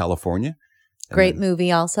here in California. Great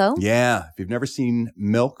movie also. Yeah. If you've never seen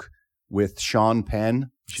Milk with Sean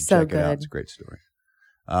Penn, you should check it out. It's a great story.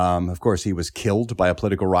 Of course, he was killed by a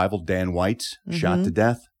political rival, Dan White, shot to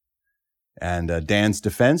death. And Dan's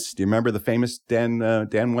defense, do you remember the famous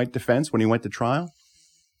Dan White defense when he went to trial?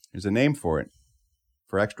 There's a name for it,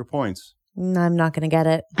 for extra points. I'm not going to get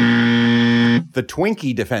it. The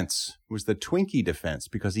Twinkie defense. It was the Twinkie defense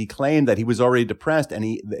because he claimed that he was already depressed and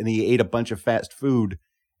he ate a bunch of fast food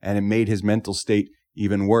and it made his mental state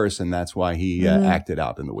even worse, and that's why he acted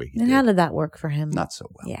out in the way he did. And how did that work for him? Not so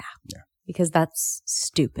well. Yeah. Because that's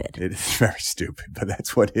stupid. It is very stupid, but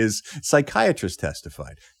that's what his psychiatrist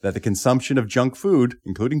testified, that the consumption of junk food,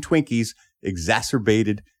 including Twinkies,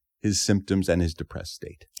 exacerbated his symptoms and his depressed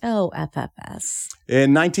state. Oh, FFS.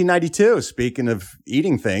 In 1992, speaking of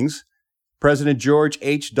eating things, President George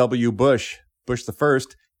H.W. Bush the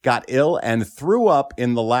first, got ill and threw up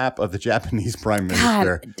in the lap of the Japanese prime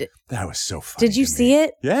minister. That was so funny. Did you see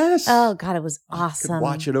it? Yes. Oh, God, it was awesome. I could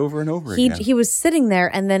watch it over and over again. He was sitting there,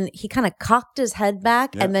 and then he kind of cocked his head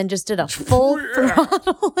back and then just did a full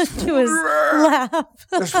throttle into his lap.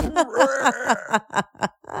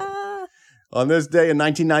 On this day in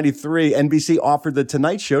 1993, NBC offered The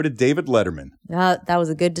Tonight Show to David Letterman. That was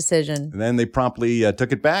a good decision. And then they promptly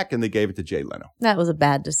took it back and they gave it to Jay Leno. That was a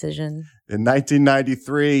bad decision. In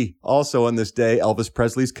 1993, also on this day, Elvis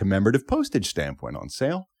Presley's commemorative postage stamp went on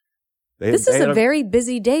sale. This is a very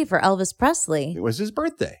busy day for Elvis Presley. It was his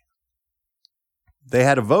birthday. They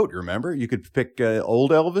had a vote, remember? You could pick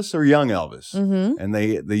old Elvis or young Elvis. Mm-hmm. And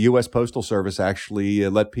the U.S. Postal Service actually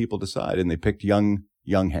let people decide, and they picked young,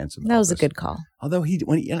 handsome Elvis. That was a good call. Although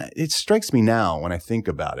it strikes me now when I think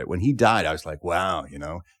about it. When he died, I was like, wow,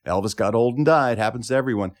 Elvis got old and died. Happens to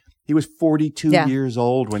everyone. He was 42 years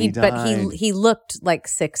old when he died. But he looked like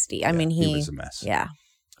 60. I mean, he was a mess. Yeah.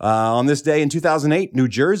 On this day in 2008, New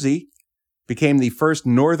Jersey became the first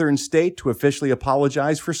northern state to officially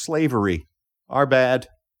apologize for slavery. Our bad.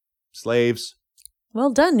 Slaves.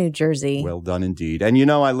 Well done, New Jersey. Well done indeed. And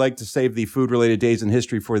I like to save the food-related days in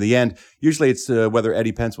history for the end. Usually it's whether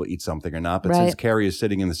Eddie Pence will eat something or not. But since Carrie is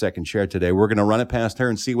sitting in the second chair today, we're going to run it past her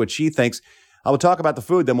and see what she thinks. I will talk about the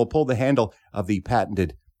food, then we'll pull the handle of the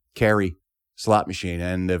patented Carrie slot machine.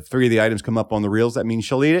 And if 3 of the items come up on the reels, that means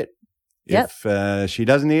she'll eat it. Yep. If she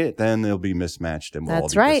doesn't eat it, then they'll be mismatched and we'll all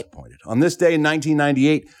be right. disappointed. On this day in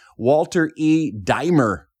 1998, Walter E.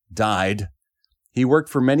 Dimer died. He worked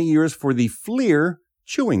for many years for the Fleer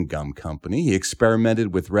Chewing Gum Company. He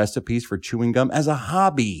experimented with recipes for chewing gum as a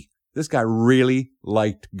hobby. This guy really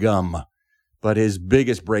liked gum. But his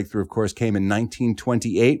biggest breakthrough, of course, came in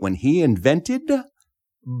 1928 when he invented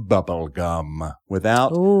bubble gum.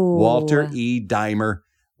 Without Walter E. Dimer,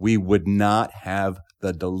 we would not have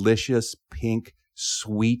the delicious, pink,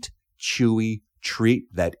 sweet, chewy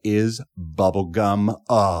treat that is bubble gum.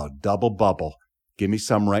 Oh, double bubble. Give me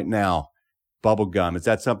some right now. Bubble gum. Is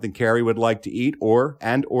that something Carrie would like to eat or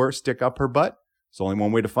stick up her butt? It's only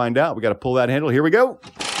one way to find out. We got to pull that handle. Here we go.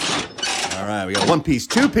 All right. We got 1 piece,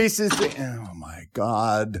 2 pieces. Oh, my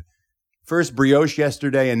God. First brioche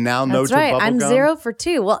yesterday and now no to bubble gum. I'm 0 for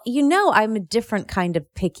 2. Well, I'm a different kind of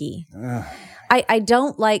picky. I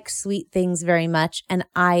don't like sweet things very much, and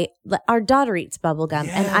our daughter eats bubble gum,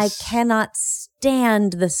 and I cannot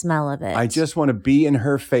stand the smell of it. I just want to be in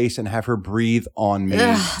her face and have her breathe on me.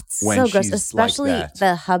 It's when so gross, she's especially like that.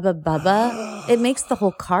 the Hubba Bubba. It makes the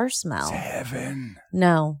whole car smell. It's heaven.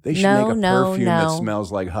 No, they should make a perfume that smells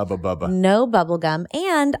like Hubba Bubba. No bubble gum,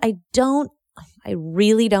 and I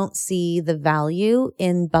really don't see the value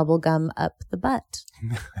in bubble gum up the butt.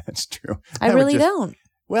 That's true. I really don't.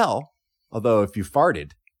 Well. Although if you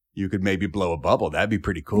farted, you could maybe blow a bubble. That'd be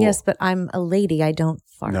pretty cool. Yes, but I'm a lady. I don't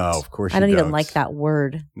fart. No, of course you don't. don't. Even like that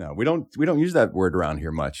word. No, we don't use that word around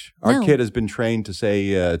here much. Our kid has been trained to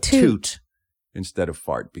say toot instead of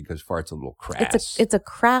fart because fart's a little crass. It's a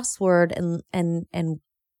crass word and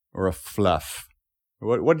or a fluff.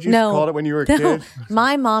 What did you call it when you were a kid?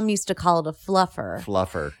 My mom used to call it a fluffer.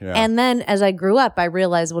 Fluffer, yeah. And then as I grew up, I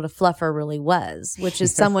realized what a fluffer really was, which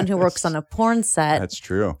is someone who works on a porn set. That's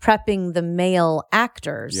true. Prepping the male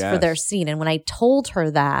actors for their scene. And when I told her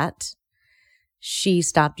that, she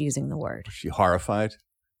stopped using the word. Was she horrified?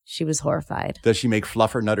 She was horrified. Does she make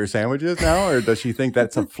fluffer nutter sandwiches now? Or does she think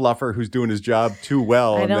that's a fluffer who's doing his job too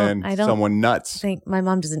well and then someone nuts? I think my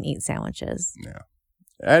mom doesn't eat sandwiches. Yeah.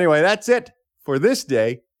 Anyway, that's it for this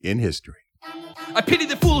day in history. I pity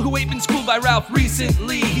the fool who ain't been schooled by Ralph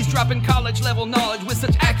recently. He's dropping college-level knowledge with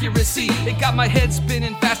such accuracy. It got my head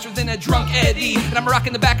spinning faster than a drunk Eddie. And I'm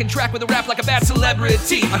rocking the back and track with a rap like a bad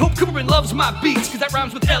celebrity. I hope Cooperman loves my beats, cause that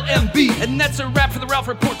rhymes with LMB. And that's a wrap for the Ralph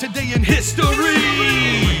Report today in history.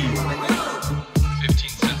 15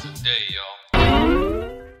 cents a day,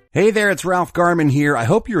 y'all. Hey there, it's Ralph Garman here. I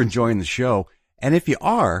hope you're enjoying the show. And if you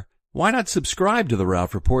are, why not subscribe to the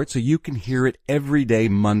Ralph Report so you can hear it every day,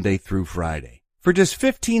 Monday through Friday? For just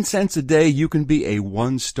 15 cents a day, you can be a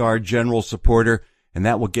 1-star general supporter, and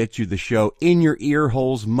that will get you the show in your ear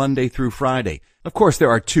holes Monday through Friday. Of course, there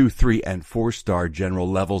are 2, 3, and 4-star general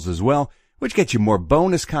levels as well, which get you more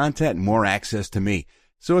bonus content and more access to me.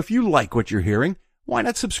 So if you like what you're hearing, why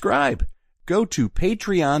not subscribe? Go to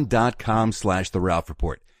patreon.com/The Ralph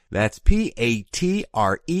Report. That's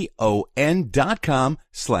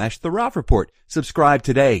patreon.com/The Ralph Report. Subscribe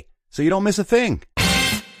today so you don't miss a thing.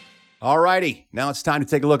 All righty. Now it's time to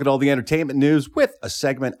take a look at all the entertainment news with a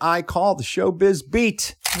segment I call the Showbiz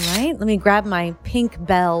Beat. All right. Let me grab my pink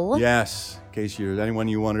bell. Yes. In case there's anyone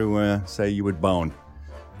you want to say you would bone.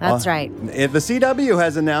 That's right. The CW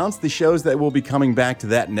has announced the shows that will be coming back to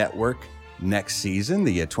that network next season,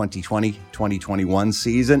 the 2020-2021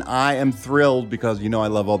 season. I am thrilled because, I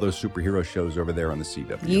love all those superhero shows over there on the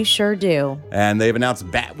CW. You sure do. And they've announced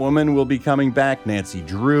Batwoman will be coming back, Nancy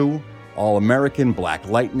Drew, All-American, Black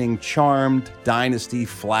Lightning, Charmed, Dynasty,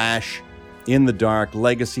 Flash, In the Dark,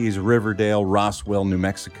 Legacies, Riverdale, Roswell, New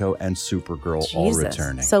Mexico, and Supergirl all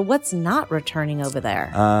returning. So what's not returning over there?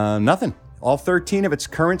 Nothing. All 13 of its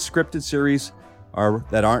current scripted series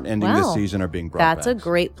that aren't ending this season are being brought back. That's a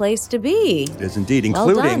great place to be. It is indeed,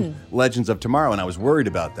 including Legends of Tomorrow. And I was worried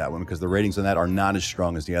about that one because the ratings on that are not as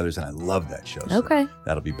strong as the others, and I love that show. So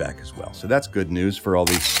that'll be back as well. So that's good news for all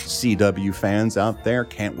these CW fans out there.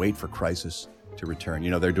 Can't wait for Crisis to return.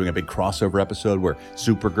 They're doing a big crossover episode where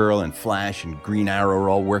Supergirl and Flash and Green Arrow are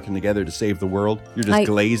all working together to save the world. You're just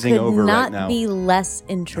glazing over right now. I could not be less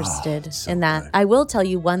interested in that. Good. I will tell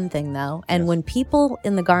you one thing, though, and when people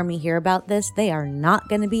in the Garmy hear about this, they are not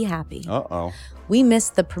going to be happy. Uh-oh. We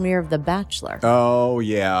missed the premiere of The Bachelor. Oh,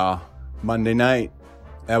 yeah. Monday night.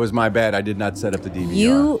 That was my bad. I did not set up the DVR.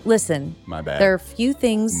 You, listen. My bad. There are a few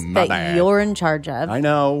things you're in charge of. I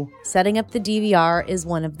know. Setting up the DVR is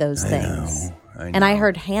one of those things. I know. And I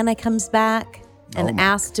heard Hannah comes back and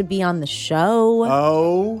asked to be on the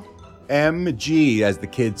show. OMG, as the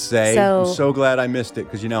kids say. I'm so glad I missed it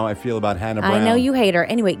because, I feel about Hannah Brown. I know you hate her.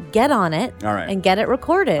 Anyway, get on it and get it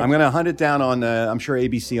recorded. I'm going to hunt it down on, I'm sure,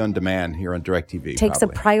 ABC On Demand here on DirecTV. Takes a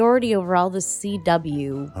priority over all the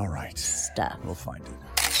CW stuff. We'll find it.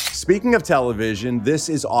 Speaking of television, this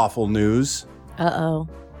is awful news. Uh-oh.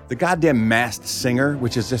 The goddamn Masked Singer,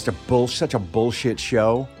 which is just such a bullshit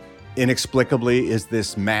show, inexplicably is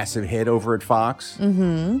this massive hit over at Fox.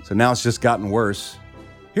 Mm-hmm. So now it's just gotten worse.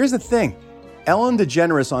 Here's the thing. Ellen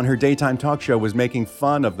DeGeneres on her daytime talk show was making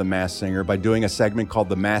fun of the Masked Singer by doing a segment called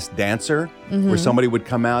The Masked Dancer, where somebody would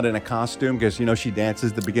come out in a costume because, she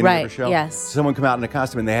dances at the beginning of her show. Yes. Someone come out in a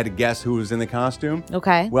costume and they had to guess who was in the costume.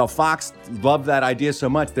 Okay. Well, Fox loved that idea so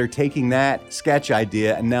much, they're taking that sketch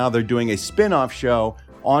idea and now they're doing a spin-off show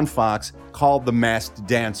on Fox called The Masked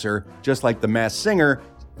Dancer, just like The Masked Singer.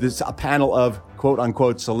 A panel of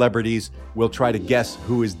quote-unquote celebrities will try to guess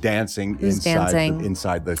who is dancing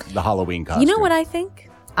inside the Halloween costume. You know what I think?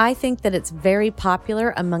 I think that it's very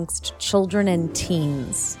popular amongst children and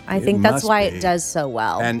teens. I think that's why it does so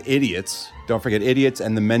well. And idiots. Don't forget idiots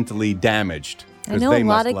and the mentally damaged. I know a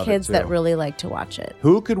lot of kids that really like to watch it.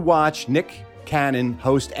 Who could watch Nick Cannon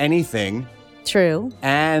host anything? True.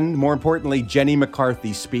 And more importantly, Jenny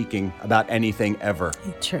McCarthy speaking about anything ever.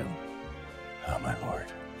 True. Oh, my Lord.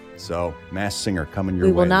 So, Masked Singer coming your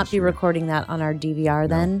way. We will not be recording that on our DVR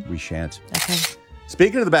then? We shan't. Okay.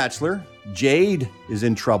 Speaking of The Bachelor, Jade is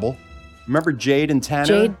in trouble. Remember Jade and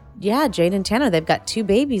Tanner? Jade and Tanner. They've got 2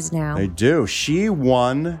 babies now. They do. She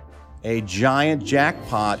won a giant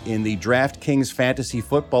jackpot in the DraftKings fantasy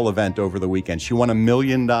football event over the weekend. She won $1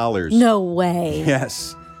 million. No way.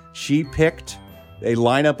 Yes. She picked a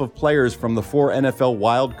lineup of players from the 4 NFL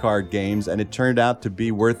wildcard games, and it turned out to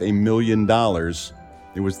be worth $1 million.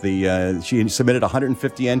 It was she submitted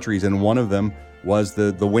 150 entries, and one of them was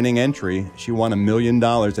the winning entry. She won $1 million,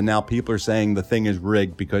 and now people are saying the thing is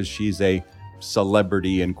rigged because she's a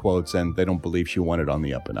celebrity in quotes, and they don't believe she won it on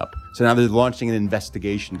the up and up. So now they're launching an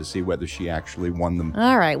investigation to see whether she actually won them.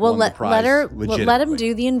 All right. Well, let them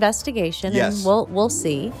do the investigation, and we'll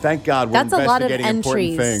see. Thank God we're That's investigating a lot of important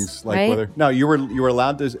entries, things like right? whether you were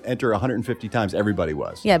allowed to enter 150 times. Everybody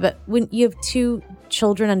was. Yeah, but when you have 2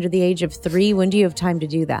 children under the age of 3, when do you have time to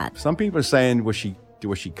do that? Some people are saying was she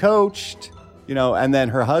coached? And then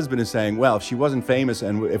her husband is saying, well, if she wasn't famous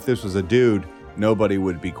and if this was a dude, nobody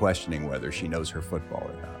would be questioning whether she knows her football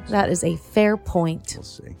or not. That is a fair point. We'll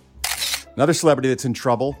see. Another celebrity that's in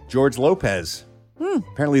trouble, George Lopez.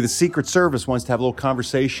 Apparently the Secret Service wants to have a little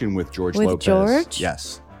conversation with George Lopez. With George?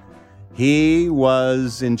 Yes. He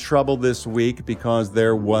was in trouble this week because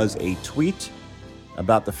there was a tweet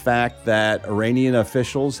about the fact that Iranian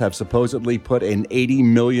officials have supposedly put an $80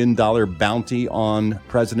 million bounty on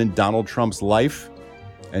President Donald Trump's life.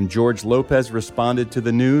 And George Lopez responded to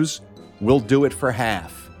the news, "We'll do it for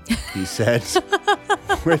half," he said.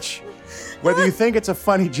 Which, whether you think it's a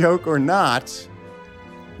funny joke or not,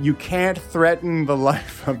 you can't threaten the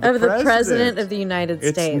life of the president of the United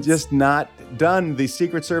States. It's just not done. The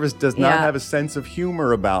Secret Service does not have a sense of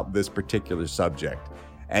humor about this particular subject.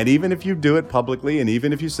 And even if you do it publicly, and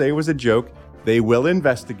even if you say it was a joke, they will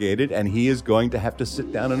investigate it, and he is going to have to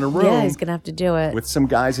sit down in a room. Yeah, he's going to have to do it. With some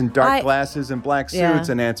guys in dark glasses and black suits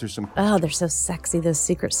and answer some questions. Oh, they're so sexy, those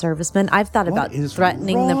Secret Servicemen. I've thought about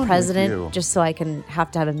threatening the president just so I can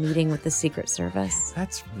have to have a meeting with the Secret Service.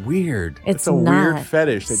 That's weird. It's a not weird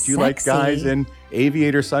fetish that you like guys in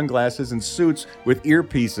aviator sunglasses and suits with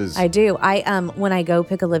earpieces. I do. When I go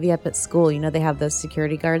pick Olivia up at school, they have those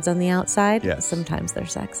security guards on the outside. Yes. Sometimes they're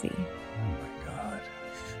sexy.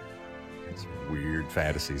 Weird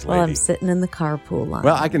fantasies, lady. Well, I'm sitting in the carpool line.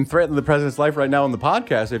 Well, I can threaten the president's life right now on the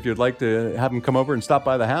podcast if you'd like to have him come over and stop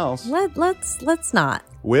by the house. Let's not.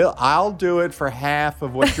 Well, I'll do it for half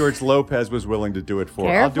of what George Lopez was willing to do it for.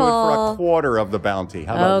 Careful. I'll do it for a quarter of the bounty.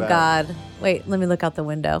 How about that? God. Wait, let me look out the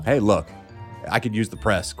window. Hey, look. I could use the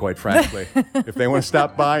press, quite frankly. If they want to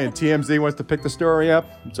stop by and TMZ wants to pick the story up,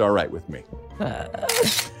 it's all right with me.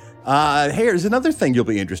 Hey, here's another thing you'll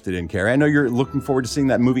be interested in, Carrie. I know you're looking forward to seeing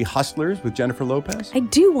that movie Hustlers with Jennifer Lopez. I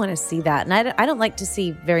do want to see that, and I don't like to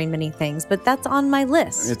see very many things, but that's on my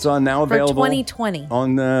list. It's on now available for 2020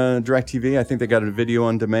 on DirecTV. I think they got a video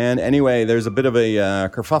on demand. Anyway, there's a bit of a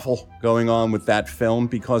kerfuffle going on with that film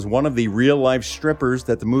because one of the real-life strippers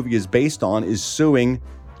that the movie is based on is suing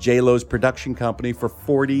J-Lo's production company for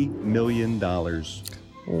 $40 million.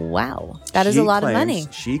 Wow. That is a lot of money.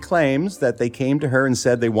 She claims that they came to her and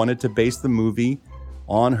said they wanted to base the movie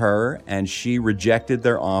on her, and she rejected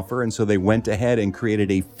their offer, and so they went ahead and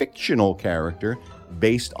created a fictional character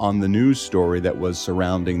based on the news story that was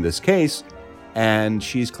surrounding this case, and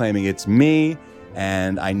she's claiming it's me,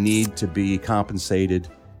 and I need to be compensated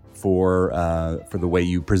for the way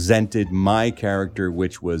you presented my character,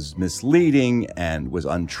 which was misleading and was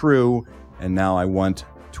untrue, and now I want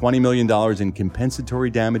 $20 million in compensatory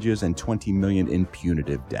damages and $20 million in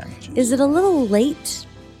punitive damages. Is it a little late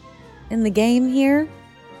in the game here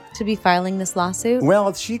to be filing this lawsuit?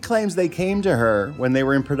 Well, she claims they came to her when they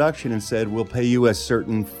were in production and said, "We'll pay you a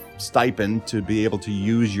certain stipend to be able to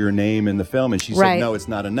use your name in the film." And she said, "No, it's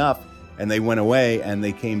not enough." And they went away and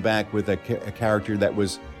they came back with a character that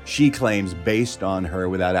was, she claims, based on her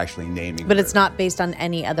without actually naming her. But it's not based on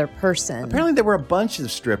any other person. Apparently there were a bunch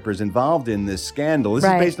of strippers involved in this scandal. This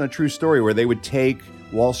is based on a true story where they would take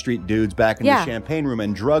Wall Street dudes back in the champagne room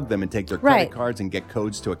and drug them and take their credit cards and get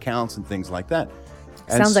codes to accounts and things like that.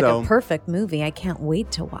 Sounds like a perfect movie. I can't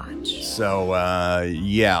wait to watch. So,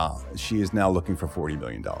 she is now looking for $40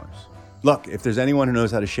 million. Look, if there's anyone who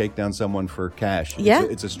knows how to shake down someone for cash,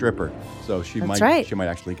 it's a stripper. So she might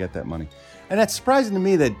actually get that money. And that's surprising to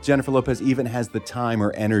me that Jennifer Lopez even has the time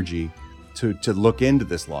or energy to look into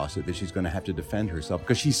this lawsuit, that she's going to have to defend herself,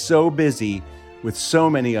 because she's so busy with so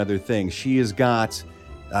many other things. She has got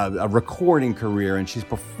a recording career, and she's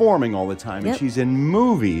performing all the time, and she's in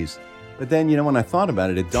movies. But then, when I thought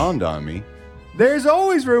about it, it dawned on me, there's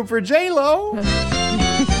always room for J-Lo.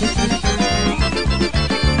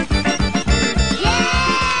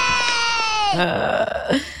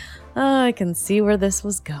 I can see where this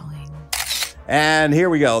was going. And here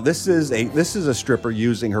we go. This is a stripper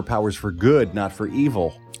using her powers for good, not for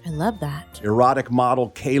evil. I love that. Erotic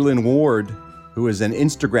model Kaylin Ward, who is an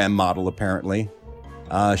Instagram model apparently,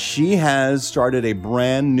 she has started a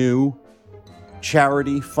brand new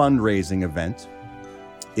charity fundraising event.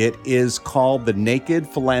 It is called The Naked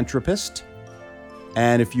Philanthropist.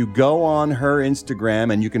 And if you go on her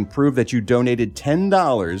Instagram and you can prove that you donated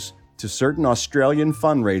 $10 to certain Australian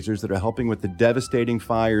fundraisers that are helping with the devastating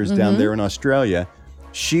fires down there in Australia,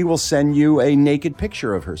 she will send you a naked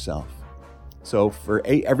picture of herself. So for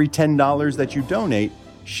every $10 that you donate,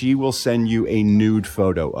 she will send you a nude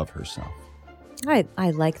photo of herself. I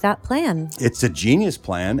like that plan. It's a genius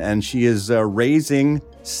plan, and she is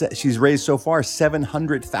she's raised so far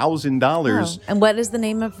 $700,000. Oh. And what is the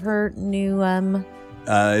name of her new...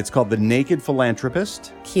 It's called The Naked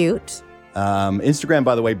Philanthropist. Cute. Instagram,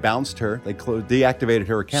 by the way, bounced her. They deactivated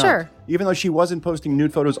her account. Sure. Even though she wasn't posting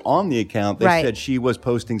nude photos on the account, they said she was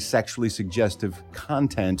posting sexually suggestive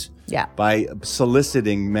content by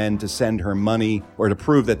soliciting men to send her money, or to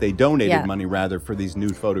prove that they donated money, rather, for these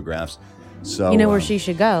nude photographs. So you know where she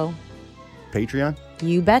should go? Patreon?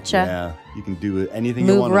 You betcha. Yeah, you can do anything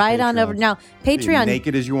you Move want. right on over. Now, Patreon. Be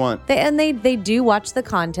naked as you want. They do watch the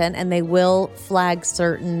content, and they will flag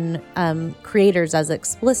certain creators as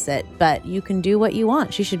explicit, but you can do what you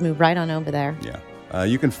want. She should move right on over there. Yeah.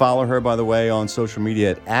 You can follow her, by the way, on social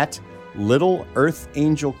media at Little Earth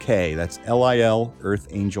Angel K. That's LIL Earth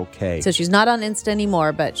Angel K. So she's not on Insta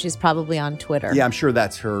anymore, but she's probably on Twitter. Yeah, I'm sure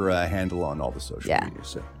that's her handle on all the social media.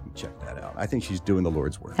 So check that out. I think she's doing the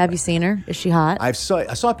Lord's work. Have you seen her? Is she hot? I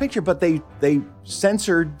saw a picture, but they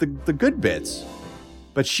censored the good bits.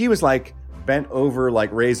 But she was like bent over,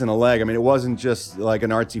 like raising a leg. I mean, it wasn't just like an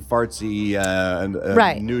artsy fartsy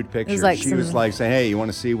nude picture. Was like she was like saying, "Hey, you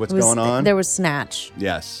want to see what's going on?" There was snatch.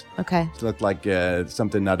 Yes. Okay. It looked like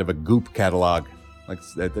something out of a Goop catalog. Like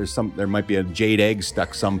there might be a jade egg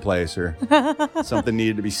stuck someplace, or something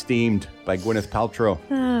needed to be steamed by Gwyneth Paltrow.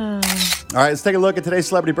 All right, let's take a look at today's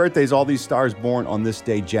celebrity birthdays. All these stars born on this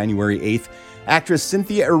day, January 8th. Actress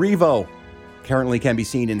Cynthia Erivo currently can be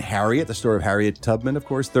seen in Harriet, the story of Harriet Tubman, of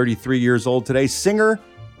course, 33 years old today. Singer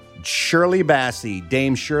Shirley Bassey,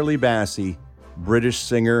 Dame Shirley Bassey, British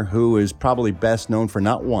singer who is probably best known for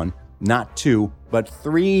not one, not two, but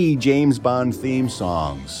 3 James Bond theme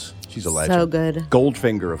songs. She's a legend. So good.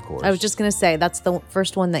 Goldfinger, of course. I was just going to say, that's the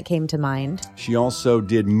first one that came to mind. She also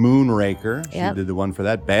did Moonraker. Yep. She did the one for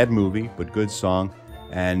that. Bad movie, but good song.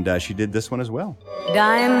 And she did this one as well.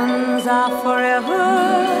 Diamonds are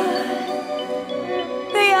forever.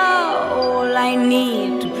 They are all I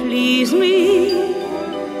need to please me.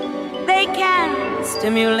 They can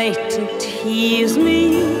stimulate and tease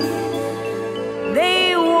me.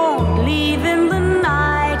 They won't leave in the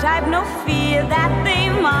night. I've no fear that they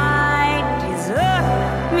might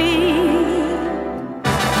desert me.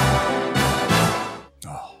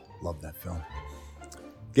 Oh, love that film.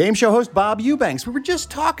 Game show host Bob Eubanks. We were just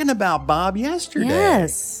talking about Bob yesterday.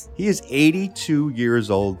 Yes. He is 82 years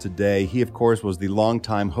old today. He, of course, was the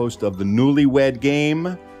longtime host of the Newlywed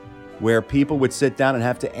Game, where people would sit down and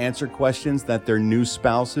have to answer questions that their new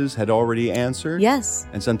spouses had already answered. Yes.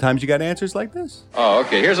 And sometimes you got answers like this. Oh,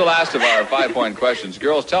 okay. Here's the last of our 5-point questions.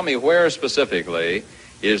 Girls, tell me where specifically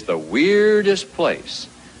is the weirdest place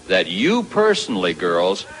that you personally,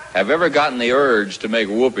 girls, have ever gotten the urge to make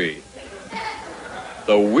whoopee?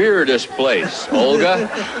 The weirdest place. Olga?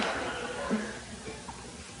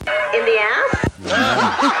 In the ass?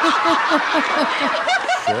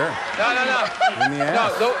 Sure. No. In the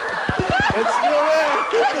ass. No,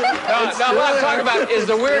 what I'm talking about is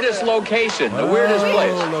the weirdest location, the weirdest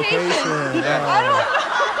place. Location. Never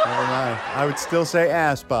mind. I would still say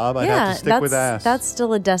ass, Bob. I'd have to stick with ass. That's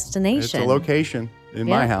still a destination. It's a location in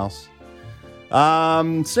my house.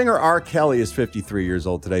 Singer R. Kelly is 53 years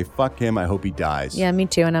old today. Fuck him. I hope he dies. Yeah, me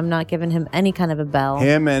too. And I'm not giving him any kind of a bell.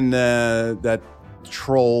 Him and that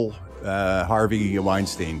troll Harvey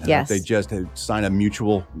Weinstein. Yes. They just had signed a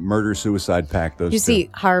mutual murder-suicide pact. Those Did you two. see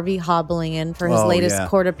Harvey hobbling in for his latest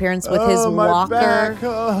court appearance with his my walker? Back.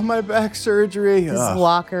 Oh, my back surgery. His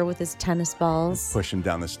walker with his tennis balls. Push him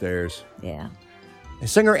down the stairs. Yeah.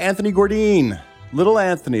 Singer Anthony Bourdain. Little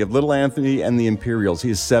Anthony of Little Anthony and the Imperials. He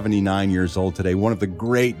is 79 years old today. One of the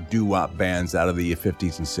great doo-wop bands out of the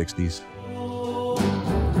 50s and 60s.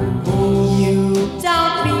 You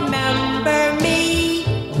don't remember me,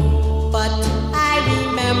 but I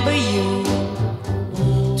remember you.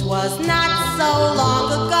 'Twas not so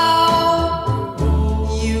long ago.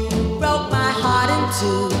 You broke my heart in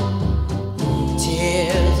two.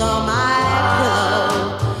 Tears on my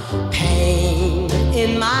pillow, pain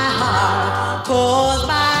in my heart. Caused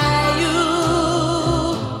by you.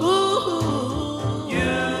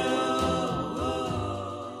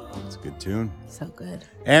 It's a good tune. So good.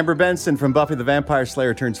 Amber Benson from Buffy the Vampire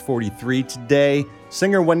Slayer turns 43 today.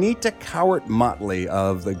 Singer Juanita Cowart-Motley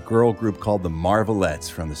of the girl group called the Marvelettes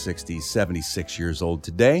from the 60s, 76 years old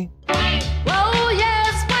today. Oh,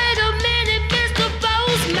 yes, wait a minute, Mr.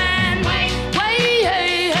 Boseman. Wait,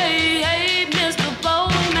 hey, Mr.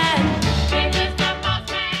 Boseman.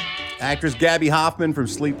 Actress Gabby Hoffman from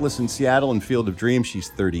Sleepless in Seattle and Field of Dreams, she's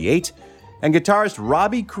 38. And guitarist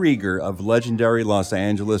Robbie Krieger of legendary Los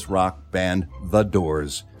Angeles rock band The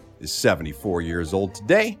Doors is 74 years old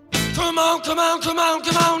today. Come on,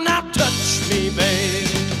 now touch me, babe.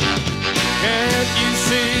 Can't you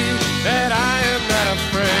see that I am not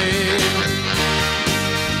afraid?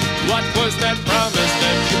 What was that promise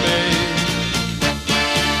that you made?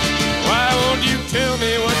 Why won't you tell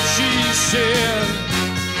me what she said?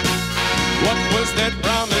 What was that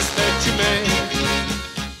promise that you made?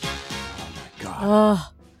 God.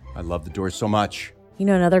 Oh, I love The Doors so much. you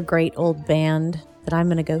know another great old band that I'm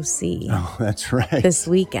going to go see. Oh, that's right. This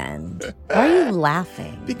weekend. Why are you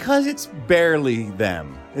laughing? Because it's barely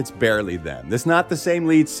them. It's barely them. It's not the same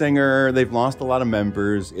lead singer. They've lost a lot of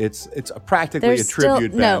members. It's practically a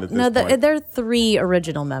tribute band at this point. There are 3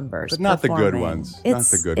 original members, but not performing. the good ones. Not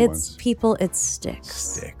the good ones. It's people. It's Styx.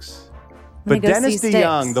 Styx. But Dennis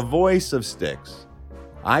DeYoung, the voice of Styx,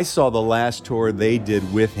 I saw the last tour they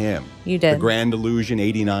did with him. You did. The Grand Illusion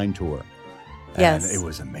 '89 tour. Yes. And it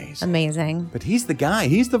was amazing. Amazing. But he's the guy.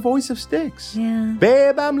 He's the voice of Styx. Yeah.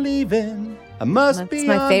 Babe, I'm leaving. I must be on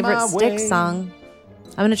my way. That's my favorite Styx song.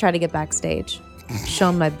 I'm going to try to get backstage. Show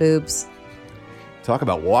him my boobs. Talk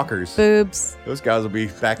about walkers. Boobs. Those guys will be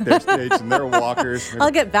back there stage and they're walkers.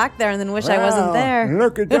 I'll get back there and then wish I wasn't there.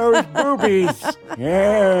 Look at those boobies.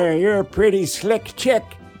 Yeah, you're a pretty slick chick.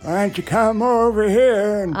 Why don't you come over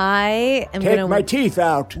here and I am take my teeth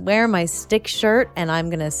out? Wear my Styx shirt and I'm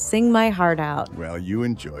going to sing my heart out. Well, you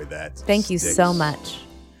enjoy that. Thank you so much.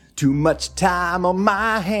 Too much time on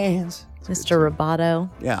my hands. Mr. Roboto.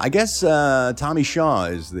 Yeah, I guess Tommy Shaw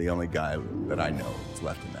is the only guy that I know that's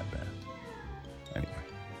left in that band. Anyway,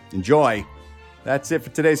 enjoy. That's it for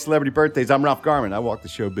today's Celebrity Birthdays. I'm Ralph Garman. I walk the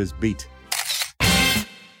showbiz beat.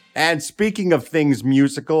 And speaking of things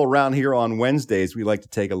musical, around here on Wednesdays, we like to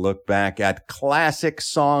take a look back at classic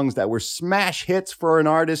songs that were smash hits for an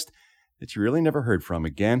artist that you really never heard from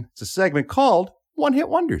again. It's a segment called One Hit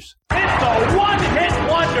Wonders. It's a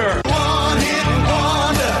one-hit wonder.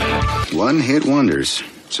 One-hit wonders.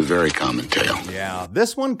 It's a very common tale. Yeah,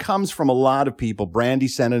 this one comes from a lot of people. Brandy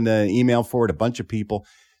sent an email for it, a bunch of people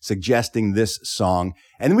suggesting this song.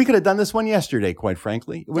 And we could have done this one yesterday, quite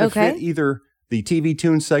frankly. It would have fit either the TV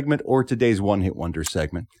Tune segment or today's One Hit Wonder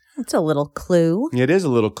segment. That's a little clue. It is a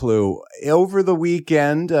little clue. Over the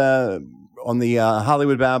weekend, on the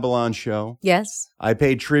Hollywood Babylon show, yes, I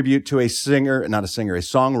paid tribute to a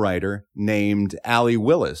songwriter named Allie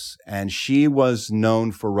Willis. And she was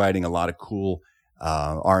known for writing a lot of cool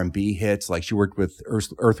R&B hits. Like she worked with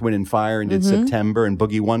Earth, Wind, and Fire and did September and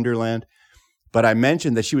Boogie Wonderland. But I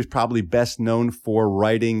mentioned that she was probably best known for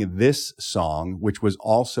writing this song, which was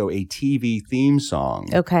also a TV theme song.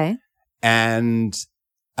 Okay. And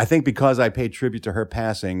I think because I paid tribute to her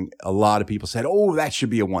passing, a lot of people said, oh, that should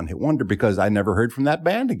be a one-hit wonder because I never heard from that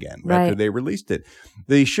band again after they released it.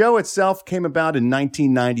 The show itself came about in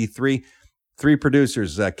 1993. 3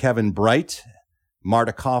 producers, Kevin Bright,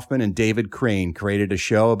 Marta Kaufman, and David Crane, created a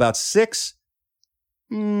show about 6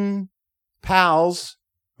 pals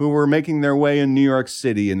who were making their way in New York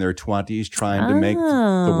City in their 20s, trying to make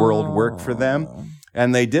the world work for them.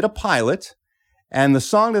 And they did a pilot. And the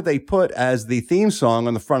song that they put as the theme song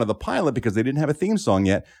on the front of the pilot, because they didn't have a theme song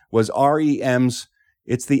yet, was REM's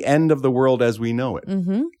It's the End of the World as We Know It.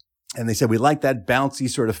 Mm-hmm. And they said, we like that bouncy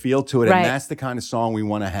sort of feel to it. And that's the kind of song we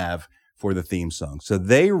want to have for the theme song. So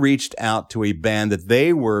they reached out to a band that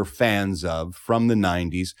they were fans of from the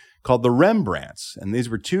 90s called the Rembrandts. And these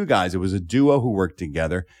were 2 guys. It was a duo who worked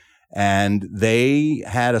together. And they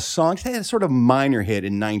had a song, they had a sort of minor hit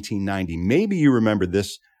in 1990. Maybe you remember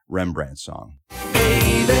this Rembrandt song.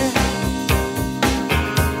 Baby,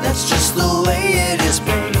 that's just the way it is,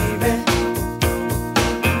 baby.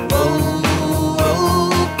 Oh,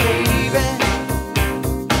 baby,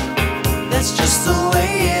 that's just the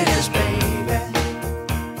way it is, baby.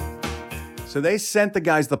 So they sent the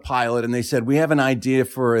guys the pilot and they said, we have an idea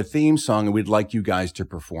for a theme song and we'd like you guys to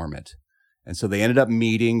perform it. And so they ended up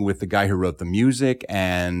meeting with the guy who wrote the music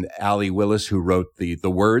and Allie Willis, who wrote the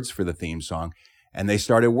words for the theme song. And they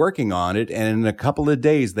started working on it. And in a couple of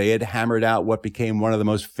days, they had hammered out what became one of the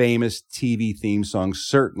most famous TV theme songs,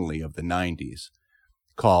 certainly of the 90s,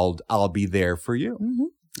 called I'll Be There For You.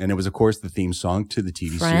 Mm-hmm. And it was, of course, the theme song to the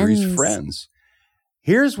TV series Friends.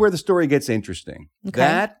 Here's where the story gets interesting. Okay.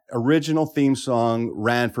 That original theme song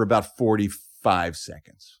ran for about 45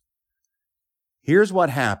 seconds. Here's what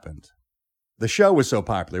happened. The show was so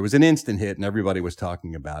popular. It was an instant hit and everybody was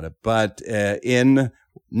talking about it. But in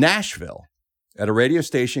Nashville, at a radio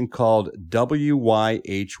station called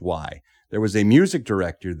WYHY, there was a music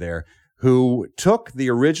director there who took the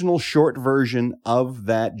original short version of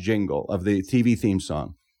that jingle, of the TV theme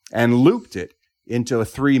song, and looped it into a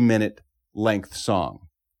 3-minute length song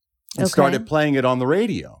and started playing it on the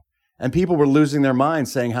radio. And people were losing their minds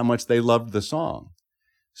saying how much they loved the song.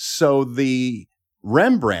 So the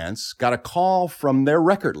Rembrandts got a call from their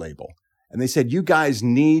record label and they said, you guys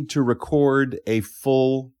need to record a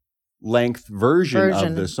full length version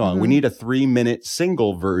of this song. We need a 3-minute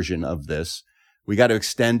single version of this. We got to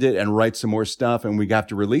extend it and write some more stuff and we got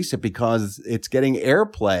to release it because it's getting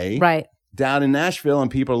airplay down in Nashville, and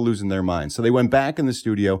people are losing their minds. So they went back in the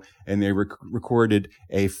studio and they recorded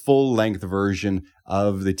a full-length version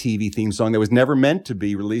of the TV theme song that was never meant to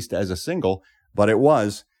be released as a single, but it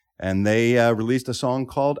was. And they released a song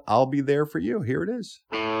called I'll Be There For You. Here it is.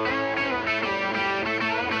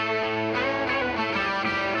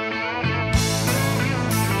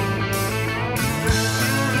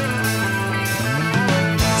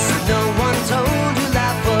 No one told you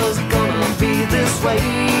life was gonna be this way.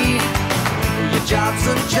 Your job's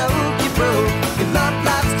a joke, you broke, your love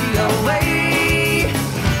life's the away.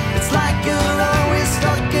 It's like you're always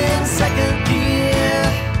stuck in second gear,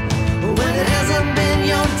 when it hasn't been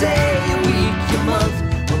your day, your week, your month,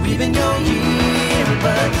 or even your year.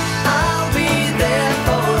 But I'll be there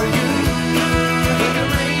for you when the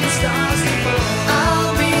rain starts to fall.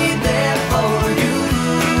 I'll be there for you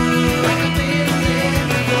like I've been there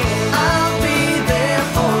before. I'll be there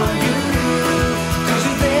for you 'cause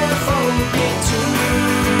you're there for me too.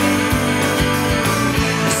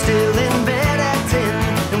 You're still in bed at 10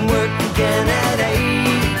 and work again at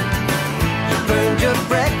 8. You burned your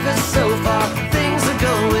breakfast so far, things are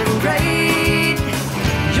going great.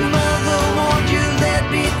 Your mother warned you there'd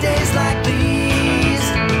be days like these,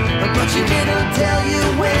 but she didn't tell you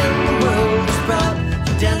when the world was brought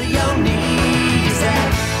you down to your knees. That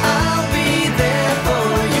I'll be there for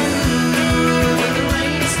you when the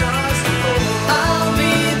rain starts to fall. I'll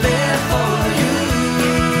be there for you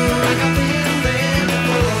like I've been there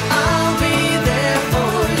before. I'll be there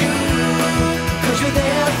for you 'cause you're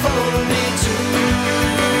there for me too.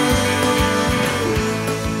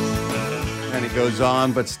 And it goes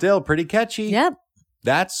on, but still pretty catchy. Yep.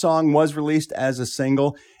 That song was released as a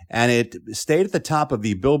single, and it stayed at the top of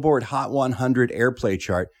the Billboard Hot 100 airplay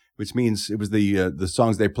chart, which means it was the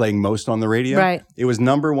songs they're playing most on the radio. Right. It was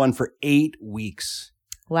number one for 8 weeks.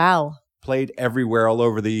 Wow. Played everywhere all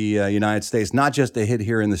over the United States. Not just a hit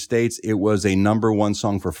here in the States. It was a number one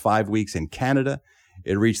song for 5 weeks in Canada.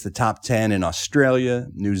 It reached the top 10 in Australia,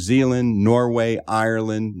 New Zealand, Norway,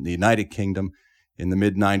 Ireland, the United Kingdom. In the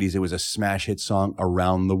mid-90s, it was a smash hit song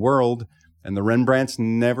around the world. And the Rembrandts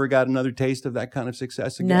never got another taste of that kind of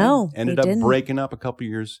success again. No, Ended they up didn't. breaking up a couple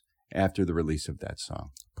years after the release of that song.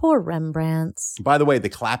 Poor Rembrandts. By the way, the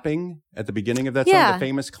clapping at the beginning of that Yeah. song, the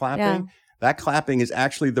famous clapping, Yeah. that clapping is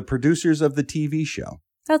actually the producers of the TV show.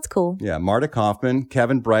 That's cool. Yeah, Marta Kaufman,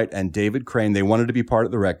 Kevin Bright, and David Crane, they wanted to be part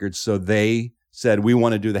of the record, so they said, we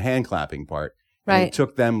want to do the hand clapping part. And Right. it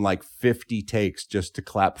took them like 50 takes just to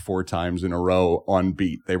clap 4 times in a row on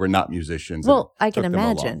beat. They were not musicians. Well, It I can took them a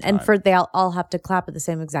long imagine. And time. for they all have to clap at the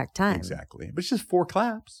same exact time. Exactly. But it's just 4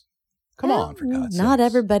 claps. Come on, for God's sake. Not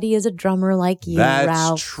everybody is a drummer like you, That's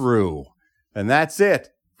Ralph. true. And that's it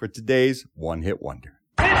for today's One Hit Wonder.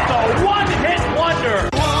 It's a one-hit wonder.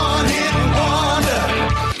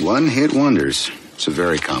 One hit wonders. It's a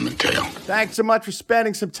very common tale. Thanks so much for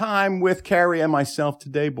spending some time with Carrie and myself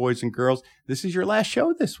today, boys and girls. This is your last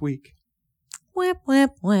show this week. Whip,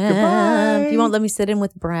 whip, whip. Goodbye. You won't let me sit in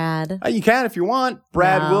with Brad. You can if you want.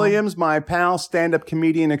 Brad No. Williams, my pal, stand-up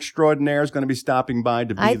comedian extraordinaire, is going to be stopping by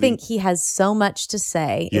to be I think he has so much to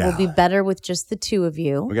say. It Yeah. will be better with just the two of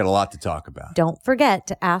you. We got a lot to talk about. Don't forget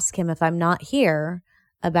to ask him if I'm not here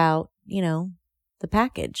about, the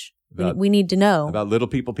package. About- We need to know. About little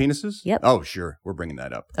people penises? Yep. Oh, sure. We're bringing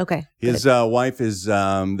that up. Okay. His wife is,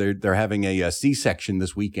 they're having a C-section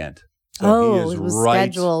this weekend. It was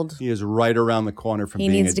scheduled. He is right around the corner from He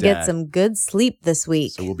being needs a to get dad. some good sleep this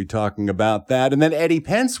week. So we'll be talking about that. And then Eddie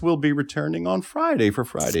Pence will be returning on Friday for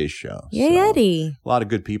Friday's show. Yay, Eddie. A lot of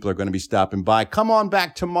good people are going to be stopping by. Come on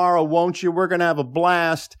back tomorrow, won't you? We're going to have a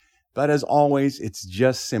blast. But as always, it's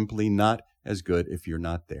just simply not as good if you're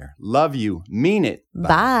not there. Love you. Mean it.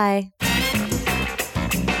 Bye.